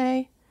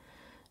crochet,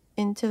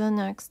 into the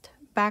next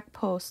back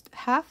post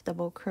half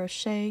double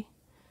crochet,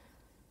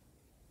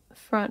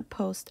 front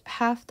post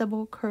half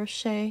double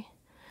crochet,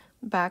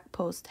 back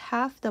post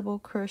half double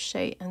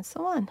crochet, and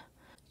so on.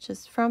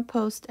 Just front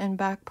post and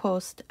back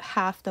post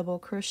half double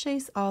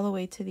crochets all the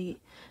way to the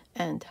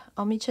end.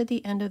 I'll meet you at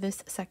the end of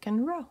this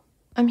second row.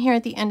 I'm here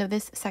at the end of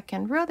this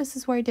second row. This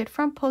is where I did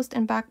front post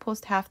and back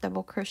post half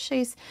double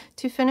crochets.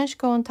 To finish,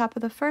 go on top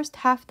of the first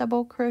half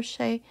double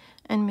crochet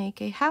and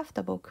make a half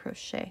double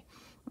crochet.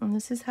 And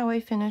this is how I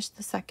finished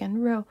the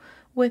second row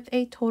with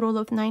a total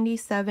of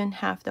 97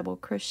 half double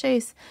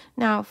crochets.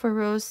 Now for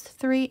rows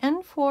 3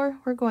 and 4,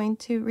 we're going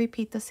to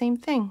repeat the same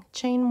thing.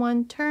 Chain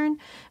one, turn,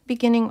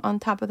 beginning on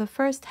top of the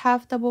first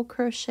half double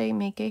crochet,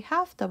 make a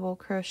half double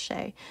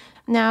crochet.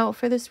 Now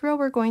for this row,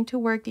 we're going to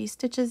work these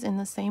stitches in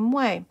the same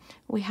way.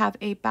 We have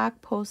a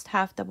back post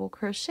half double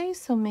crochet,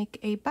 so make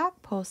a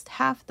back post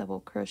half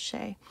double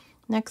crochet.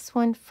 Next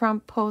one,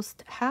 front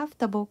post half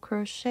double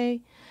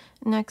crochet.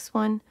 Next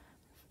one,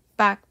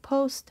 back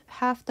post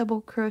half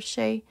double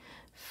crochet,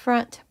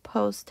 front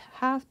post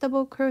half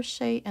double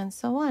crochet, and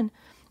so on.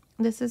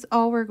 This is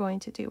all we're going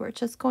to do. We're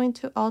just going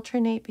to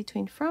alternate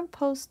between front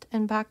post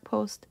and back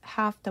post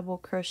half double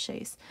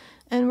crochets,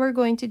 and we're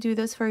going to do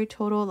this for a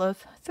total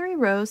of 3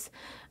 rows.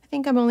 I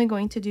think I'm only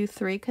going to do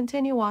 3.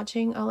 Continue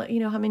watching. I'll let you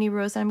know how many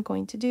rows I'm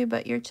going to do,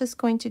 but you're just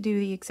going to do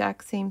the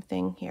exact same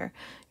thing here.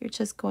 You're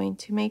just going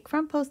to make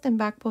front post and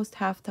back post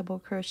half double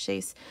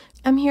crochets.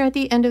 I'm here at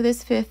the end of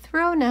this 5th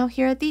row. Now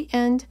here at the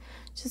end,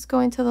 just go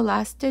into the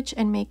last stitch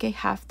and make a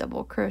half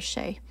double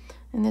crochet.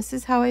 And this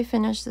is how I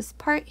finish this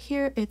part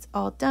here. It's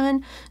all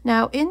done.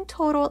 Now in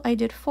total, I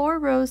did 4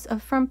 rows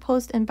of front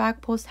post and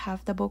back post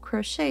half double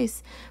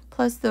crochets,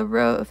 plus the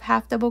row of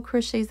half double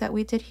crochets that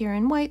we did here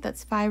in white.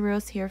 That's 5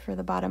 rows here for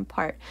the bottom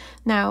part.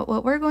 Now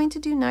what we're going to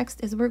do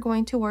next is we're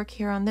going to work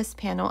here on this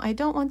panel. I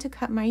don't want to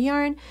cut my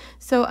yarn,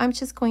 so I'm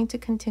just going to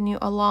continue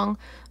along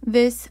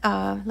this.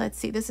 Let's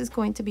see, this is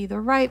going to be the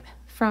right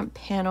front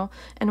panel,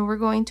 and we're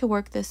going to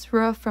work this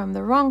row from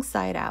the wrong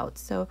side out.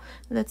 So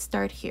let's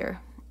start here.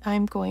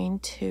 I'm going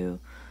to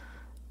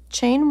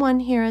chain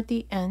one here at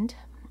the end,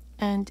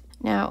 and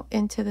now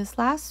into this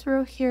last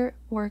row here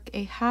work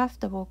a half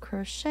double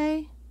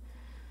crochet,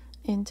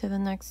 into the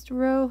next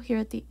row here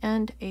at the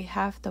end a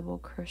half double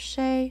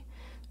crochet,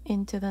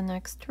 into the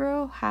next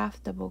row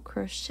half double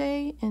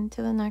crochet,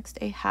 into the next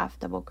a half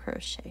double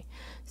crochet.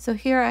 So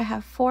here I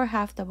have 4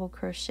 half double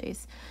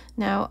crochets.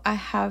 Now I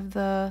have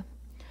the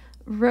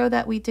row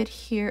that we did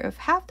here of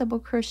half double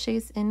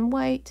crochets in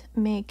white,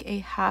 make a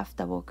half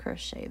double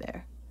crochet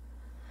there.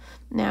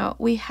 Now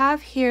we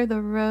have here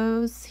the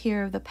rows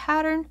here of the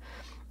pattern.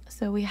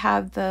 So we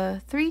have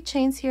the 3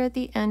 chains here at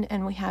the end,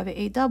 and we have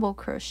a double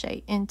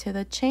crochet. Into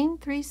the chain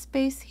 3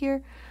 space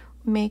here,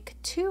 make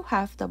 2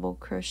 half double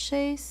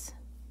crochets.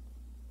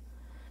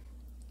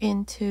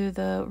 Into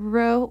the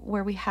row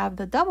where we have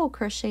the double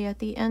crochet at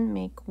the end,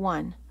 make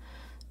 1.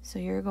 So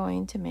you're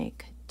going to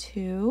make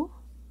 2,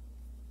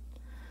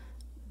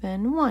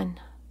 then 1,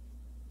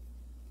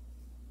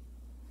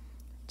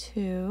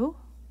 2,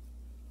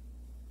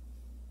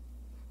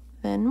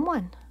 then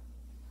 1.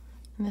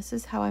 And this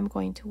is how I'm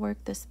going to work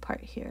this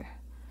part here.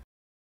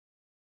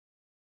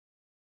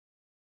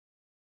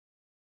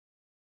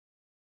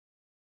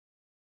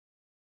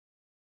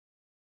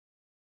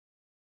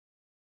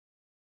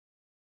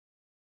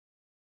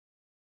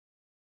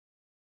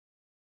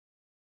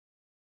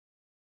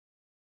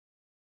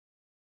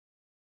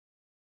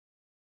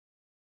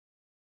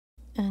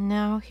 And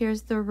now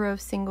here's the row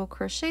of single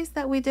crochets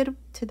that we did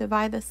to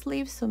divide the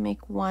sleeves, so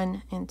make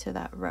 1 into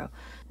that row.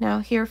 Now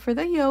here for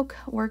the yoke,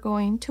 we're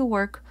going to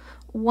work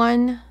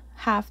 1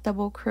 half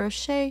double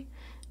crochet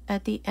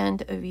at the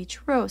end of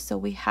each row. So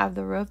we have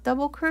the row of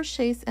double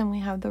crochets and we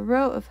have the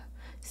row of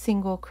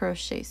single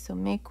crochets. So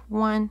make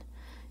 1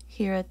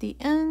 here at the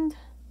end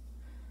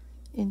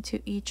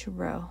into each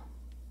row.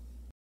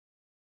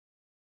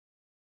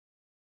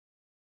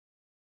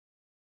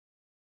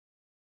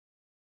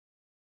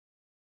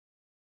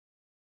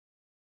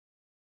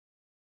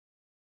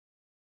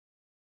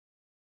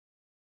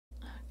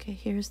 Okay,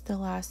 here's the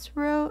last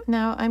row.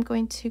 Now I'm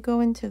going to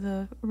go into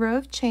the row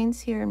of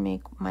chains here and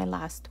make my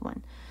last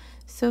one.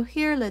 So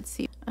here, let's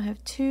see, I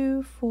have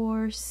 2,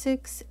 4,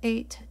 6,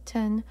 8,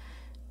 10,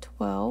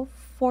 12,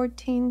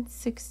 14,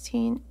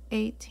 16,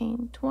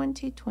 18,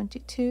 20,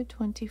 22,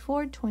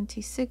 24,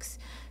 26,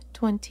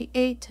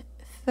 28,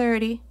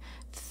 30,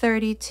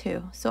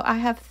 32. So I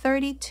have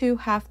 32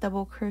 half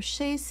double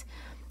crochets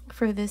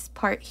for this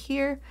part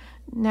here.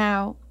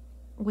 Now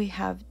we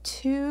have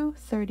 2,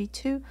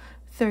 32,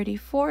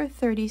 34,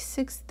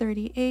 36,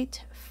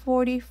 38,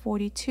 40,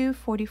 42,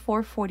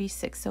 44,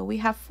 46. So we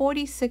have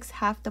 46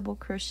 half double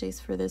crochets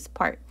for this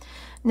part.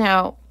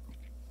 Now,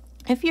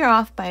 if you're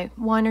off by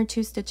 1 or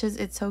 2 stitches,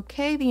 it's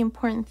okay. The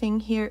important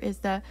thing here is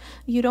that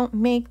you don't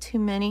make too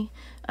many.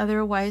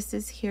 Otherwise,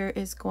 this here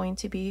is going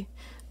to be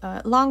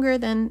longer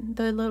than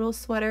the little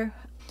sweater.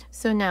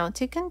 So now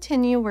to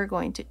continue, we're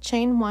going to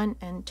chain 1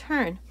 and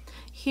turn.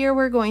 Here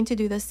we're going to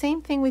do the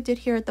same thing we did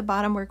here at the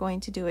bottom. We're going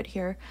to do it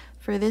here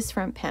for this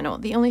front panel.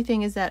 The only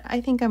thing is that I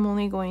think I'm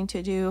only going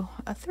to do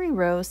 3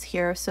 rows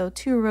here. So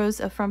 2 rows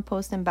of front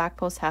post and back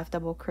post half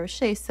double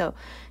crochet. So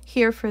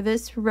here for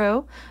this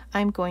row,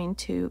 I'm going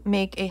to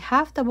make a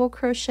half double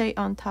crochet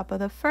on top of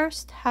the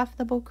first half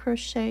double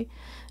crochet,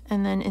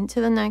 and then into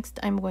the next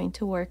I'm going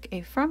to work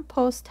a front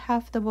post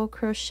half double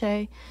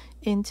crochet,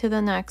 into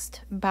the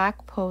next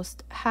back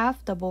post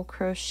half double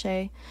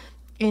crochet,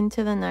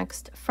 into the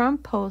next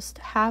front post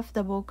half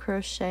double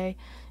crochet,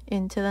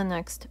 into the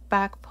next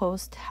back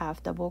post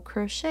half double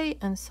crochet,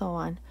 and so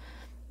on.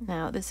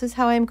 Now this is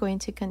how I'm going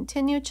to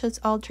continue, just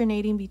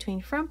alternating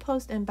between front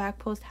post and back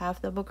post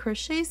half double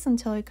crochets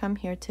until I come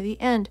here to the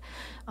end.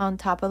 On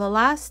top of the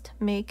last,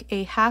 make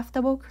a half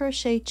double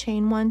crochet,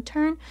 chain 1,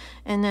 turn,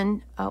 and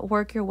then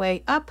work your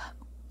way up,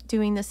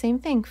 doing the same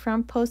thing,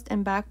 front post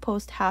and back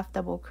post half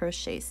double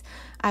crochets.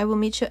 I will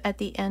meet you at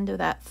the end of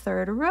that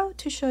 3rd row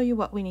to show you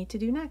what we need to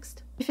do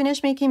next. To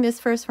finish making this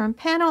first front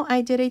panel,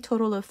 I did a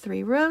total of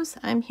 3 rows.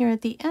 I'm here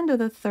at the end of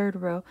the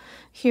 3rd row.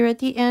 Here at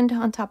the end,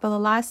 on top of the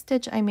last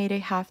stitch, I made a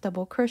half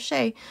double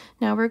crochet.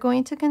 Now we're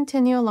going to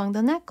continue along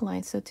the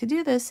neckline. So to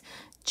do this,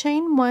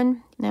 chain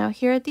 1. Now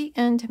here at the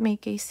end,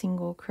 make a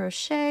single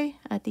crochet.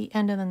 At the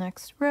end of the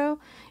next row,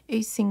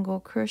 a single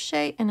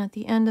crochet, and at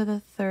the end of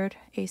the 3rd,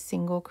 a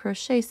single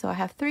crochet. So I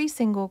have 3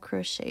 single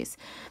crochets.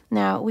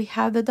 Now we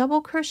have the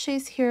double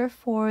crochets here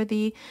for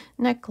the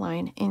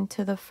neckline.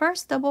 Into the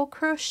first double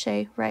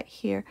crochet right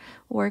here,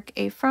 work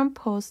a front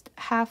post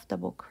half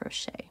double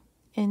crochet.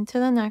 Into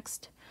the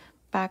next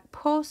back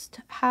post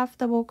half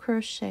double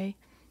crochet,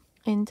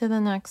 into the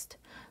next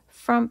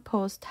front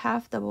post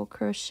half double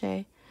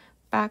crochet,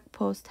 back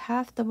post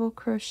half double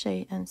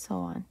crochet, and so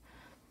on.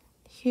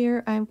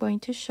 Here I'm going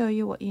to show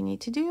you what you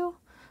need to do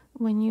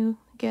when you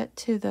get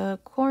to the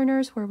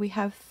corners where we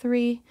have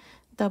 3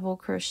 double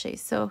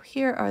crochets. So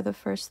here are the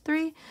first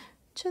 3.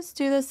 Just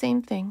do the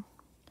same thing.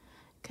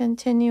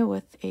 Continue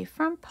with a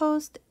front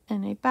post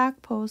and a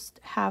back post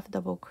half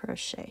double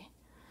crochet,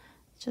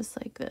 just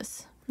like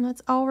this. And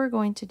that's all we're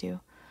going to do.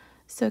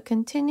 So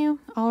continue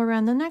all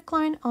around the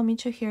neckline. I'll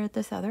meet you here at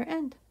this other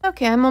end.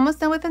 Okay, I'm almost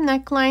done with the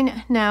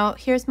neckline. Now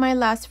here's my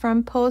last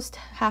front post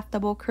half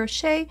double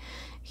crochet.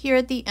 Here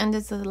at the end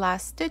is the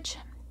last stitch.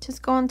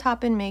 Just go on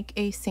top and make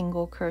a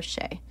single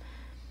crochet.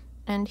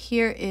 And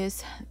here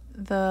is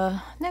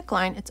the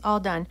neckline. It's all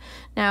done.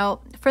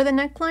 Now for the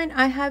neckline,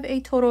 I have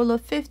a total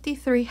of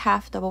 53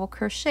 half double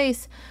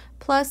crochets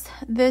plus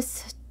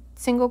this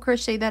single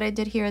crochet that I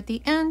did here at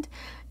the end,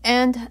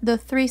 and the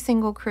 3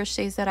 single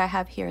crochets that I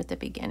have here at the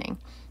beginning.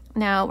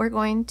 Now we're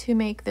going to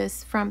make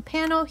this front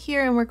panel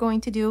here, and we're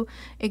going to do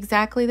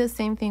exactly the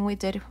same thing we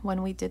did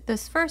when we did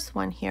this first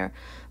one here.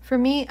 For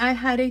me, I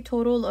had a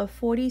total of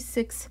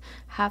 46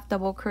 half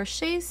double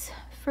crochets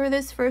for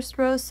this first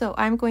row, so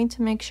I'm going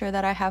to make sure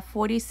that I have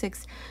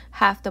 46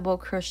 half double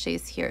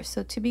crochets here.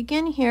 So to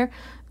begin here,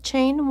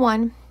 chain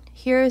 1.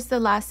 Here is the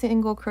last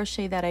single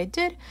crochet that I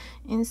did.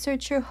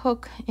 Insert your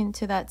hook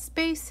into that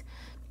space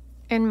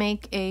and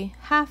make a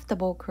half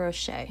double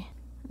crochet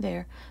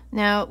there.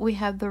 Now we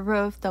have the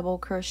row of double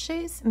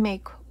crochets.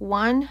 Make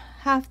 1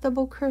 half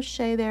double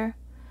crochet there.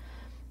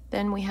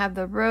 Then we have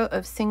the row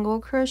of single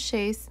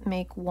crochets.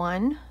 Make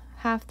 1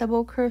 half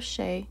double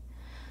crochet.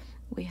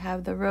 We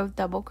have the row of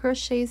double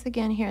crochets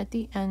again here at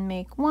the end.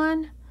 Make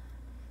 1,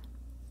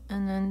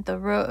 and then the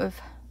row of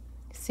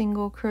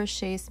single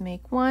crochets.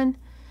 Make 1,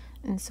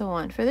 and so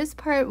on. For this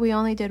part, we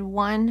only did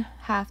 1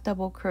 half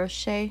double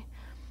crochet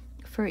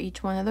for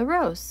each one of the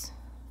rows.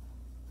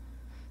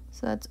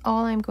 So that's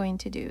all I'm going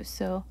to do.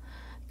 So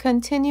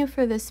continue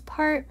for this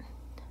part.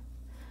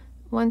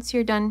 Once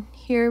you're done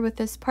here with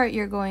this part,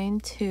 you're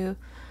going to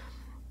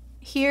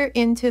here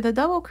into the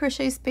double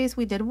crochet space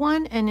we did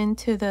 1, and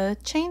into the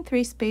chain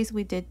 3 space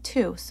we did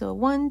 2. So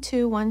 1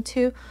 2 1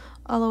 2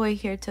 all the way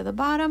here to the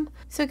bottom.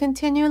 So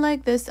continue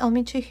like this. I'll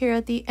meet you here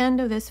at the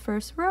end of this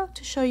first row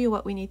to show you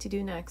what we need to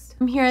do next.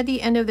 I'm here at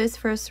the end of this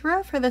first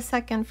row. For the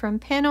second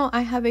front panel,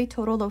 I have a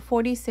total of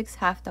 46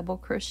 half double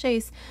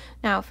crochets.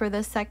 Now for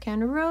the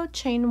second row,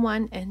 chain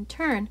 1 and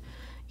turn.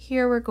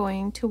 Here we're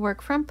going to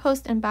work front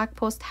post and back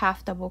post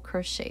half double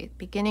crochet.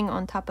 Beginning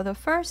on top of the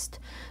first,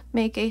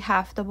 make a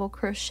half double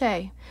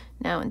crochet.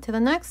 Now into the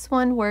next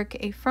one, work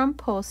a front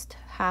post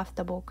half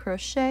double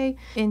crochet,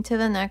 into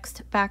the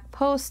next back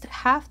post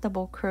half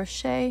double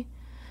crochet,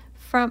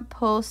 front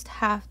post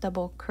half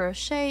double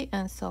crochet,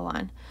 and so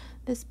on.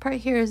 This part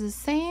here is the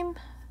same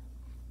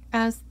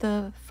as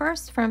the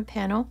first front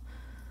panel.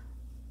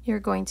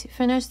 You're going to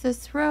finish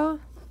this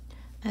row.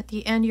 At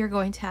the end, you're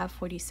going to have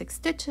 46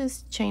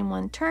 stitches, chain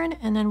 1, turn,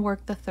 and then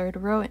work the third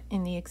row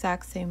in the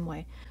exact same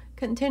way.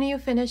 Continue,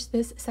 finish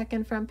this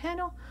second front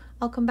panel.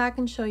 I'll come back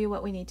and show you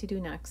what we need to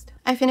do next.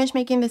 I finished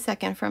making the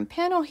second front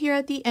panel. Here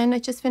at the end, I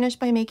just finished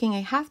by making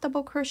a half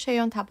double crochet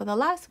on top of the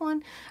last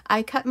one.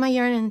 I cut my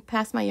yarn and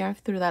passed my yarn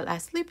through that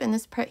last loop, and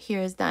this part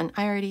here is done.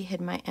 I already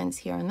hid my ends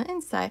here on the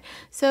inside.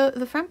 So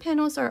the front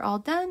panels are all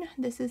done.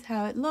 This is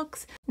how it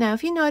looks. Now,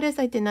 if you notice,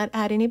 I did not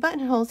add any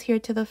buttonholes here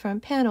to the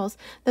front panels.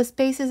 The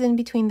spaces in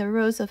between the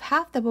rows of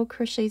half double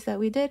crochets that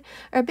we did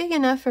are big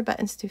enough for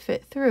buttons to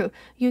fit through.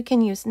 You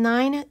can use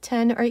 9,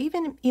 10, or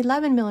even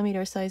 11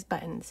 millimeter size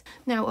buttons.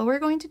 Now, what we're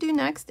going to do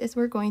next is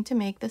we're going to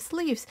make the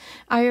sleeves.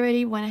 I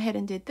already went ahead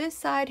and did this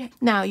side.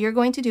 Now you're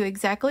going to do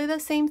exactly the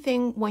same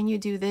thing when you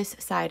do this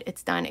side.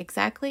 It's done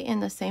exactly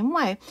in the same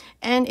way,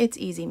 and it's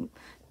easy.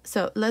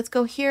 So let's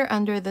go here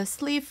under the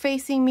sleeve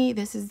facing me.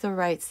 This is the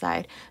right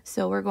side.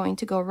 So we're going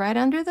to go right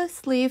under the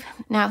sleeve.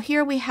 Now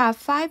here we have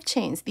 5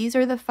 chains. These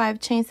are the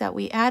 5 chains that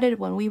we added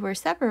when we were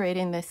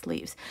separating the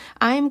sleeves.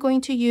 I am going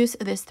to use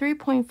this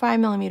 3.5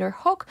 millimeter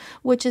hook,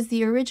 which is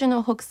the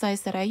original hook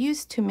size that I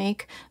used to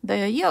make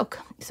the yoke.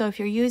 So if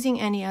you're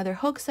using any other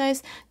hook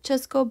size,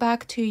 just go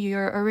back to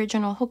your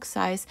original hook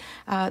size,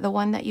 the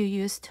one that you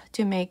used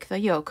to make the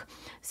yoke.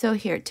 So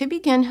here, to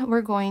begin,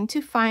 we're going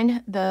to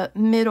find the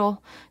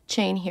middle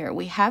chain here.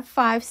 We have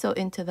 5, so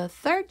into the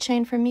third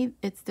chain, for me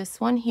it's this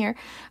one here.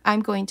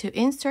 I'm going to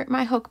insert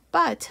my hook,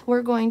 but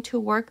we're going to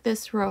work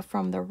this row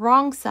from the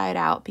wrong side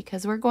out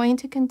because we're going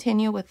to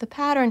continue with the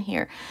pattern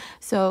here.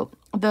 So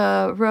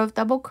the row of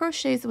double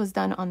crochets was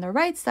done on the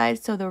right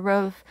side, so the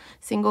row of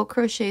single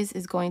crochets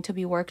is going to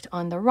be worked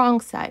on the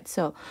wrong side.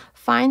 So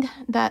find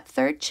that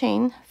third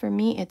chain. For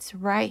me it's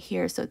right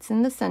here, so it's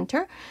in the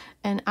center,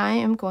 and I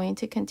am going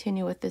to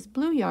continue with this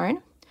blue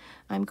yarn.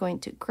 I'm going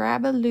to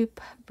grab a loop,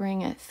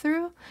 bring it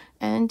through,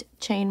 and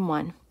chain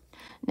 1.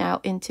 Now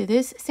into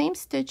this same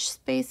stitch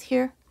space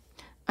here,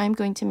 I'm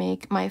going to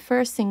make my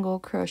first single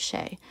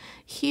crochet.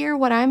 Here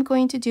what I'm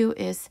going to do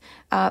is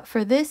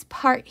for this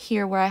part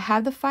here where I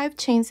have the 5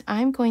 chains,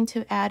 I'm going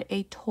to add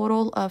a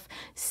total of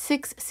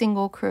 6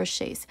 single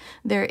crochets.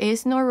 There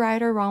is no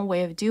right or wrong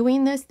way of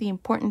doing this. The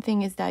important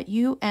thing is that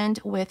you end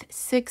with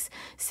 6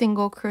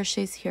 single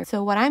crochets here.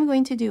 So what I'm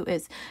going to do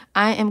is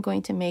I am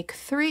going to make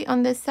 3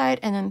 on this side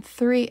and then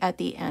 3 at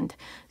the end.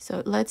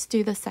 So let's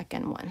do the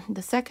second one.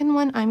 The second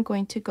one, I'm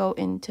going to go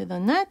into the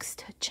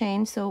next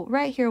chain. So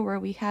right here where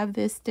we have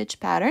this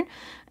stitch pattern,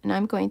 and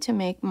I'm going to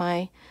make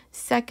my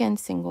second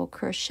single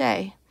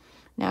crochet.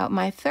 Now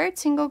my third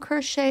single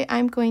crochet,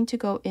 I'm going to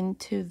go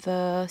into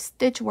the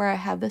stitch where I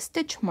have the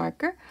stitch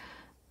marker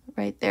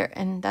right there,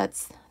 and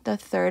that's the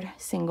third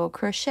single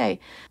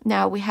crochet.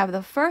 Now we have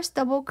the first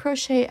double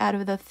crochet out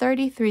of the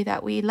 33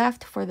 that we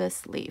left for the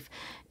sleeve.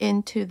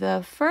 Into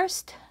the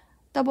first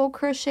double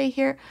crochet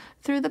here,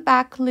 through the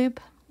back loop,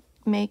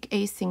 make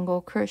a single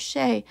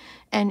crochet,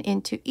 and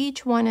into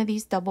each one of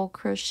these double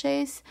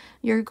crochets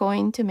you're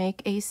going to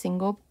make a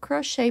single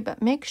crochet,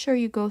 but make sure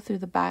you go through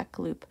the back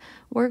loop.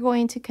 We're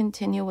going to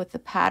continue with the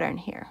pattern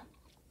here,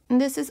 and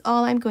this is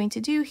all I'm going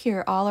to do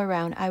here all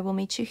around. I will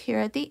meet you here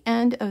at the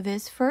end of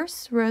this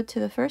first row to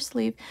the first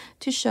sleeve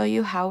to show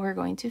you how we're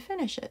going to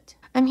finish it.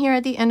 I'm here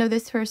at the end of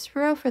this first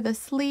row for the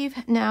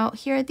sleeve. Now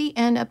here at the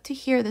end up to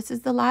here, this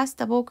is the last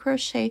double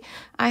crochet.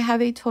 I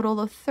have a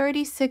total of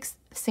 36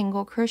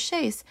 single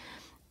crochets,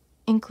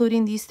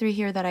 including these 3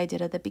 here that I did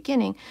at the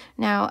beginning.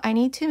 Now I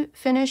need to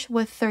finish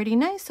with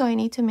 39, so I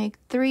need to make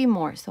 3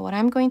 more. So what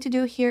I'm going to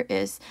do here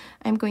is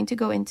I'm going to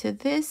go into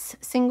this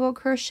single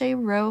crochet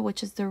row,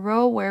 which is the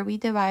row where we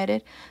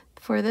divided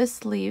for the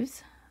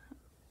sleeves,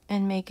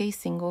 and make a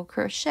single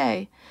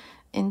crochet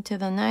into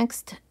the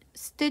next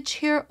stitch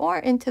here or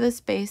into the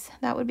space.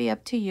 That would be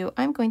up to you.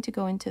 I'm going to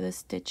go into the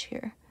stitch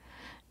here,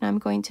 and I'm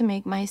going to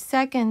make my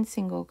second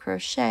single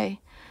crochet,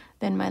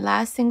 then my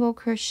last single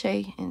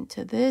crochet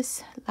into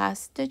this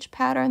last stitch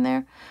pattern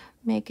there,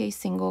 make a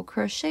single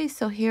crochet.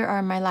 So here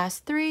are my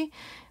last 3.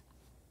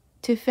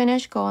 To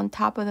finish, go on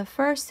top of the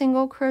first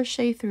single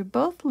crochet through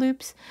both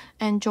loops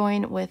and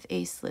join with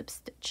a slip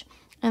stitch.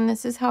 And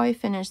this is how I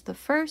finished the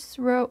first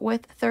row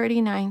with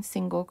 39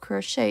 single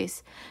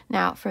crochets.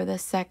 Now for the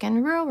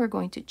second row, we're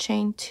going to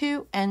chain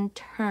 2 and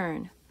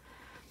turn.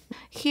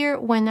 Here,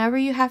 whenever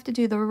you have to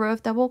do the row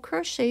of double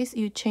crochets,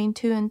 you chain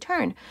 2 and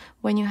turn.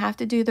 When you have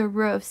to do the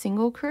row of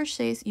single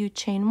crochets, you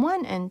chain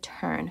 1 and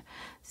turn.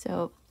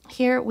 So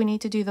here we need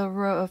to do the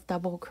row of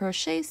double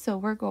crochets, so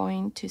we're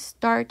going to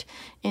start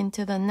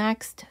into the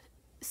next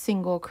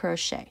single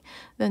crochet.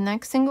 The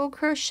next single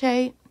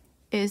crochet,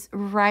 is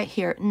right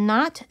here,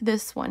 not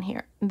this one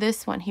here,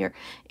 this one here.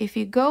 If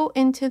you go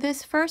into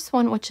this first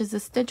one, which is the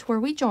stitch where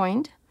we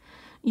joined,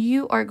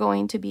 you are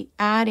going to be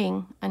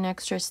adding an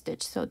extra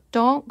stitch. So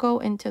don't go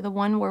into the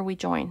one where we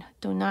join.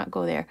 Do not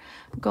go there.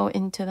 Go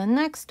into the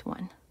next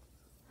one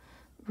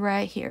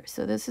right here.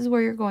 So this is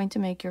where you're going to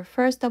make your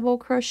first double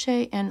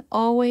crochet, and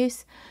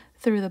always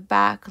through the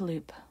back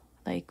loop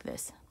like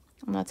this.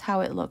 And that's how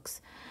it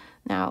looks.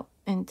 Now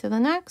into the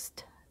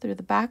next, through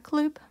the back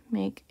loop,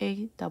 make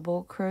a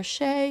double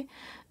crochet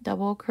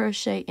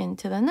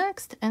into the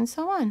next, and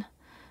so on.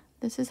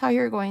 This is how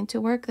you're going to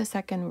work the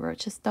second row,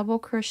 just double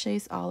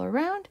crochets all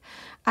around.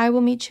 I will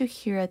meet you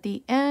here at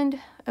the end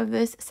of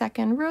this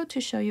second row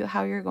to show you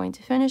how you're going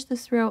to finish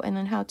this row, and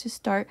then how to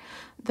start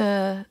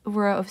the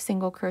row of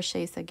single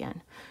crochets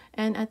again.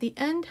 And at the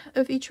end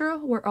of each row,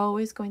 we're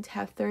always going to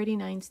have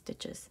 39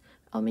 stitches.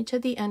 I'll meet you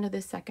at the end of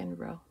the second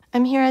row.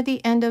 I'm here at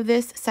the end of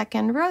this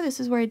second row. This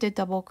is where I did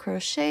double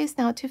crochets.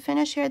 Now to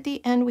finish here at the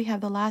end, we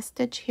have the last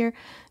stitch here.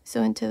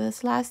 So into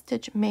this last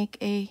stitch, make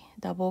a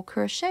double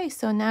crochet.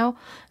 So now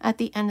at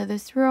the end of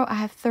this row, I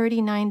have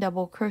 39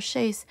 double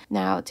crochets.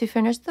 Now to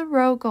finish the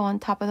row, go on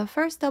top of the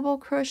first double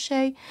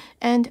crochet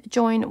and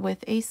join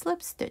with a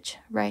slip stitch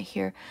right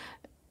here.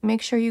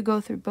 Make sure you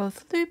go through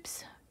both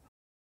loops.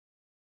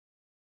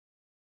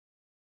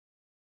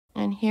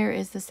 And here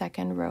is the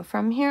second row.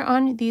 From here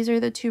on, these are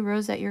the two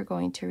rows that you're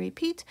going to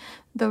repeat,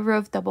 the row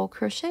of double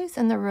crochets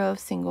and the row of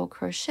single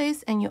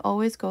crochets, and you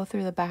always go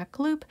through the back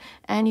loop,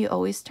 and you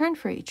always turn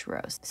for each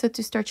row. So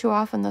to start you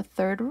off on the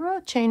third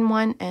row, chain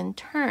one and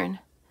turn.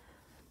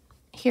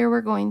 Here we're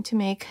going to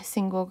make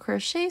single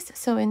crochets.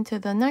 So into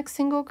the next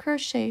single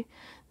crochet,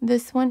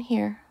 this one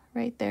here,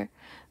 right there,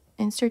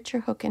 insert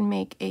your hook and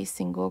make a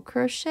single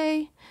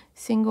crochet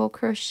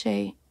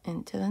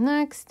into the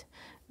next,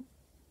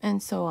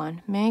 and so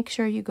on. Make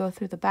sure you go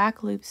through the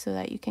back loop so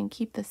that you can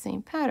keep the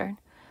same pattern.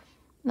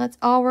 That's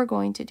all we're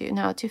going to do.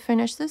 Now to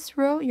finish this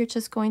row, you're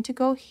just going to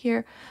go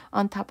here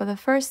on top of the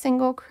first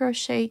single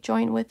crochet,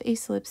 join with a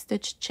slip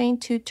stitch, chain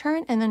two,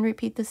 turn, and then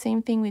repeat the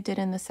same thing we did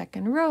in the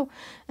second row.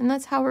 And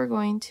that's how we're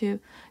going to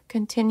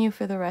continue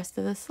for the rest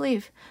of the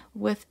sleeve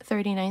with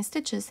 39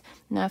 stitches.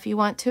 Now if you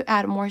want to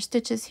add more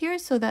stitches here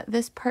so that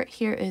this part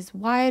here is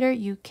wider,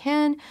 you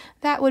can.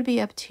 That would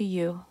be up to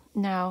you.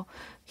 Now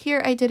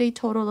here I did a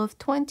total of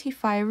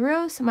 25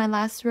 rows. My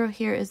last row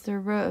here is the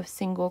row of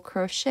single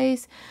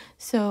crochets.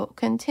 So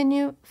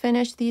continue,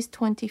 finish these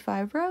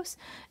 25 rows,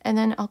 and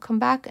then I'll come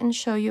back and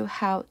show you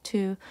how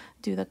to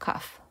do the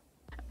cuff.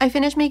 I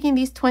finished making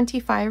these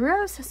 25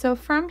 rows. So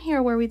from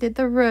here where we did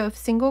the row of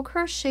single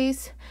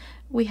crochets,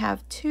 we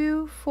have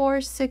 2,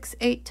 4, 6,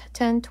 8,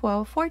 10,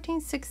 12, 14,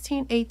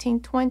 16, 18,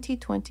 20,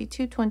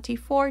 22,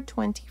 24,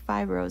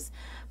 25 rows.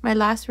 My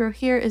last row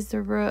here is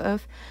the row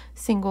of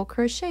single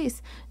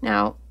crochets.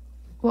 Now,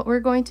 what we're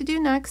going to do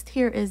next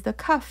here is the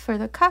cuff. For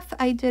the cuff,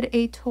 I did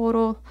a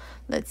total,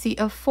 let's see,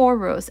 of 4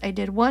 rows. I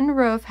did 1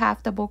 row of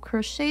half double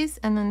crochets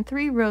and then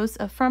 3 rows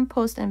of front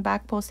post and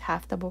back post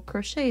half double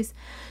crochets.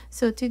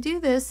 So to do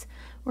this,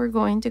 we're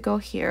going to go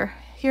here.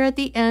 Here at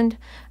the end,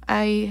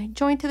 I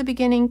joined to the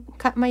beginning,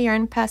 cut my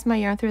yarn, passed my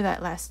yarn through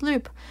that last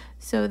loop.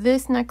 So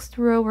this next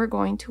row, we're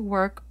going to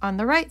work on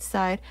the right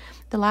side.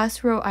 The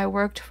last row, I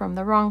worked from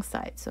the wrong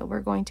side. So we're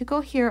going to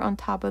go here on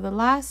top of the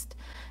last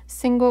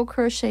single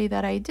crochet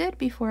that I did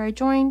before I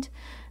joined,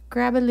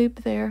 grab a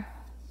loop there,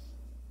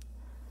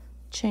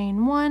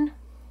 chain one,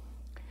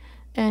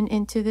 and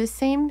into the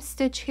same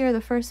stitch here,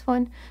 the first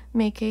one,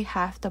 make a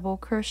half double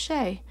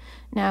crochet.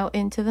 Now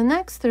into the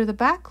next, through the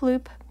back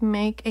loop,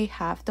 make a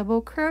half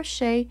double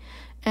crochet,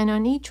 and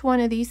on each one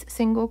of these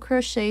single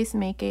crochets,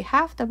 make a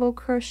half double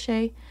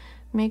crochet.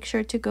 Make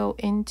sure to go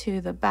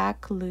into the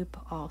back loop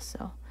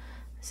also.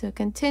 So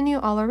continue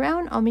all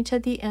around. I'll meet you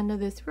at the end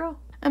of this row.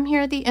 I'm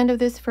here at the end of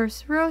this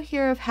first row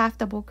here of half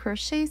double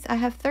crochets. I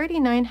have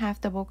 39 half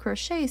double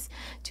crochets.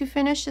 To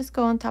finish, just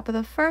go on top of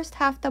the first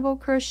half double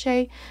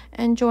crochet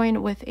and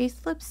join with a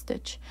slip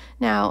stitch.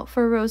 Now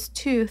for rows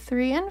 2,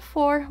 3, and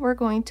 4, we're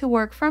going to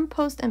work front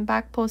post and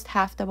back post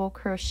half double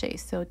crochet.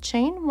 So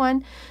chain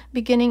one,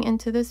 beginning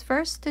into this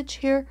first stitch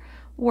here,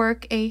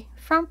 work a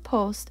front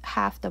post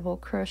half double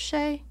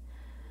crochet,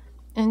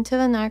 into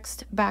the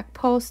next back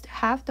post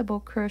half double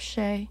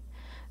crochet,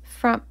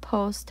 front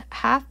post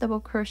half double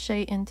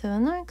crochet into the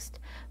next,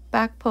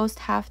 back post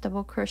half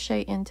double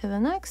crochet into the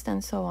next,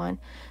 and so on.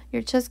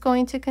 You're just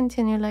going to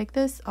continue like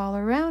this all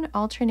around,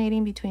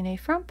 alternating between a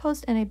front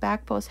post and a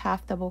back post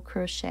half double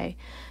crochet.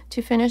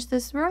 To finish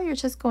this row, you're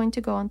just going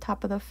to go on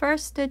top of the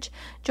first stitch,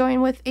 join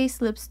with a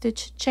slip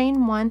stitch,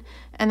 chain one,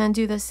 and then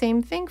do the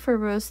same thing for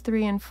rows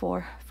 3 and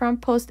 4,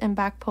 front post and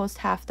back post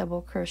half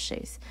double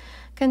crochets.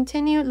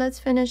 Continue. Let's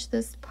finish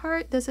this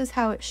part. This is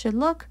how it should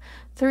look.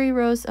 3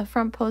 rows of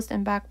front post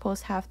and back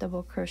post half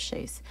double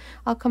crochets.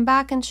 I'll come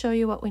back and show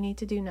you what we need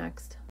to do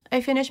next.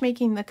 I finished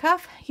making the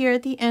cuff. Here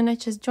at the end, I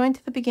just joined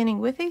to the beginning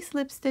with a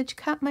slip stitch,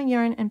 cut my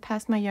yarn, and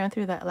passed my yarn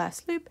through that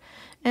last loop,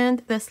 and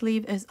the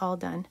sleeve is all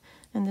done.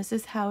 And this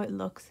is how it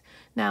looks.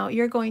 Now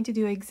you're going to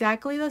do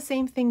exactly the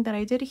same thing that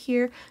I did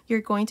here.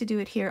 You're going to do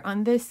it here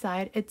on this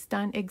side. It's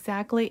done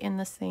exactly in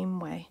the same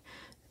way.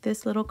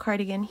 This little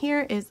cardigan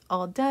here is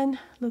all done.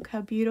 Look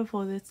how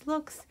beautiful this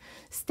looks.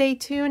 Stay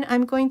tuned.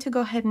 I'm going to go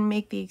ahead and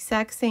make the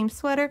exact same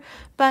sweater,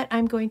 but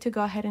I'm going to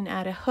go ahead and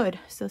add a hood.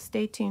 So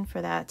stay tuned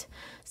for that.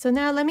 So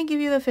now let me give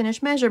you the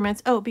finished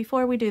measurements. Oh,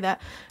 before we do that,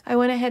 I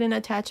went ahead and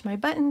attached my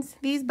buttons.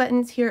 These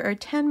buttons here are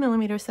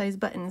 10mm size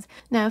buttons.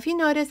 Now, if you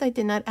notice, I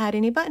did not add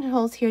any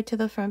buttonholes here to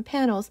the front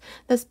panels.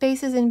 The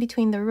spaces in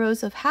between the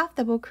rows of half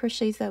double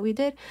crochets that we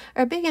did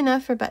are big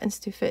enough for buttons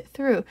to fit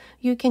through.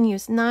 You can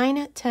use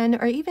 9, 10,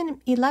 or even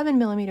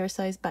 11mm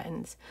size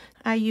buttons.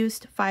 I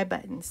used 5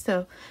 buttons.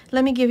 So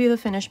let me give you the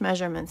finished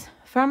measurements.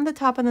 From the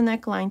top of the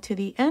neckline to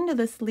the end of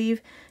the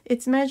sleeve,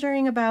 it's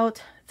measuring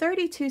about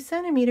 32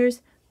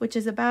 centimeters, which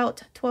is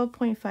about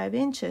 12.5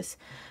 inches.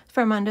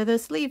 From under the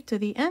sleeve to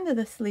the end of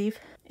the sleeve,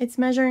 it's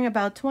measuring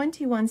about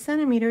 21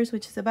 centimeters,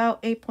 which is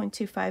about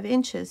 8.25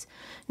 inches.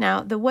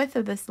 Now, the width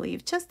of the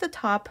sleeve, just the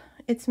top,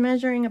 it's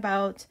measuring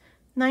about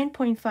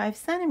 9.5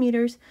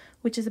 centimeters,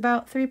 which is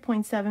about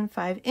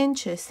 3.75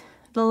 inches.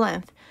 The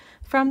length,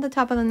 from the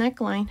top of the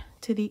neckline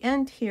to the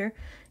end here,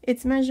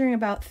 it's measuring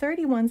about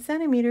 31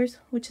 centimeters,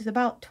 which is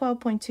about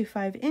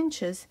 12.25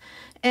 inches.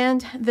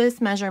 And this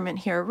measurement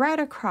here right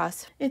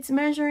across, it's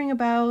measuring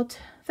about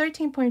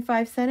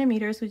 13.5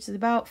 centimeters, which is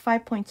about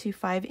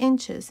 5.25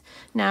 inches.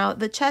 Now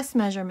the chest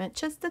measurement,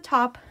 just the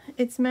top,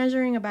 it's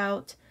measuring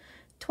about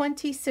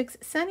 26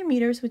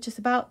 centimeters, which is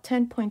about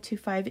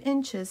 10.25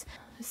 inches.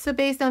 So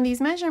based on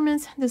these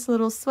measurements, this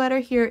little sweater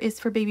here is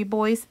for baby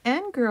boys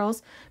and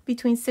girls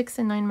between 6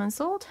 and 9 months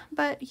old,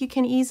 but you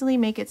can easily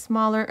make it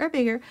smaller or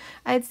bigger.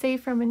 I'd say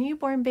from a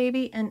newborn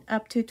baby and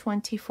up to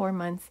 24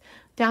 months.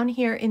 Down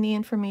here in the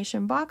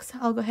information box,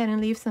 I'll go ahead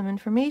and leave some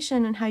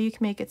information on how you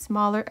can make it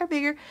smaller or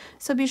bigger,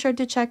 so be sure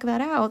to check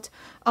that out.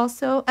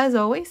 Also, as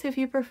always, if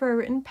you prefer a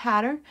written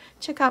pattern,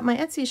 check out my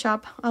Etsy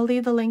shop. I'll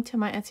leave the link to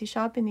my Etsy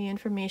shop in the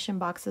information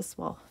box as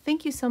well.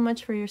 Thank you so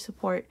much for your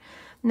support.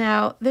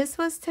 Now, this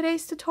was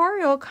today's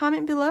tutorial.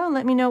 Comment below and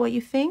let me know what you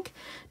think.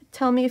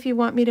 Tell me if you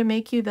want me to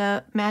make you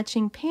the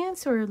matching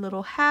pants or a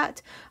little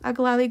hat. I'll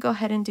gladly go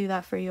ahead and do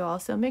that for you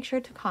also. Make sure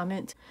to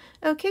comment.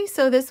 Okay,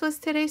 so this was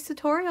today's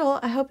tutorial.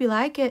 I hope you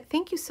like it.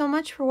 Thank you so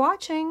much for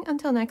watching.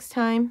 Until next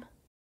time.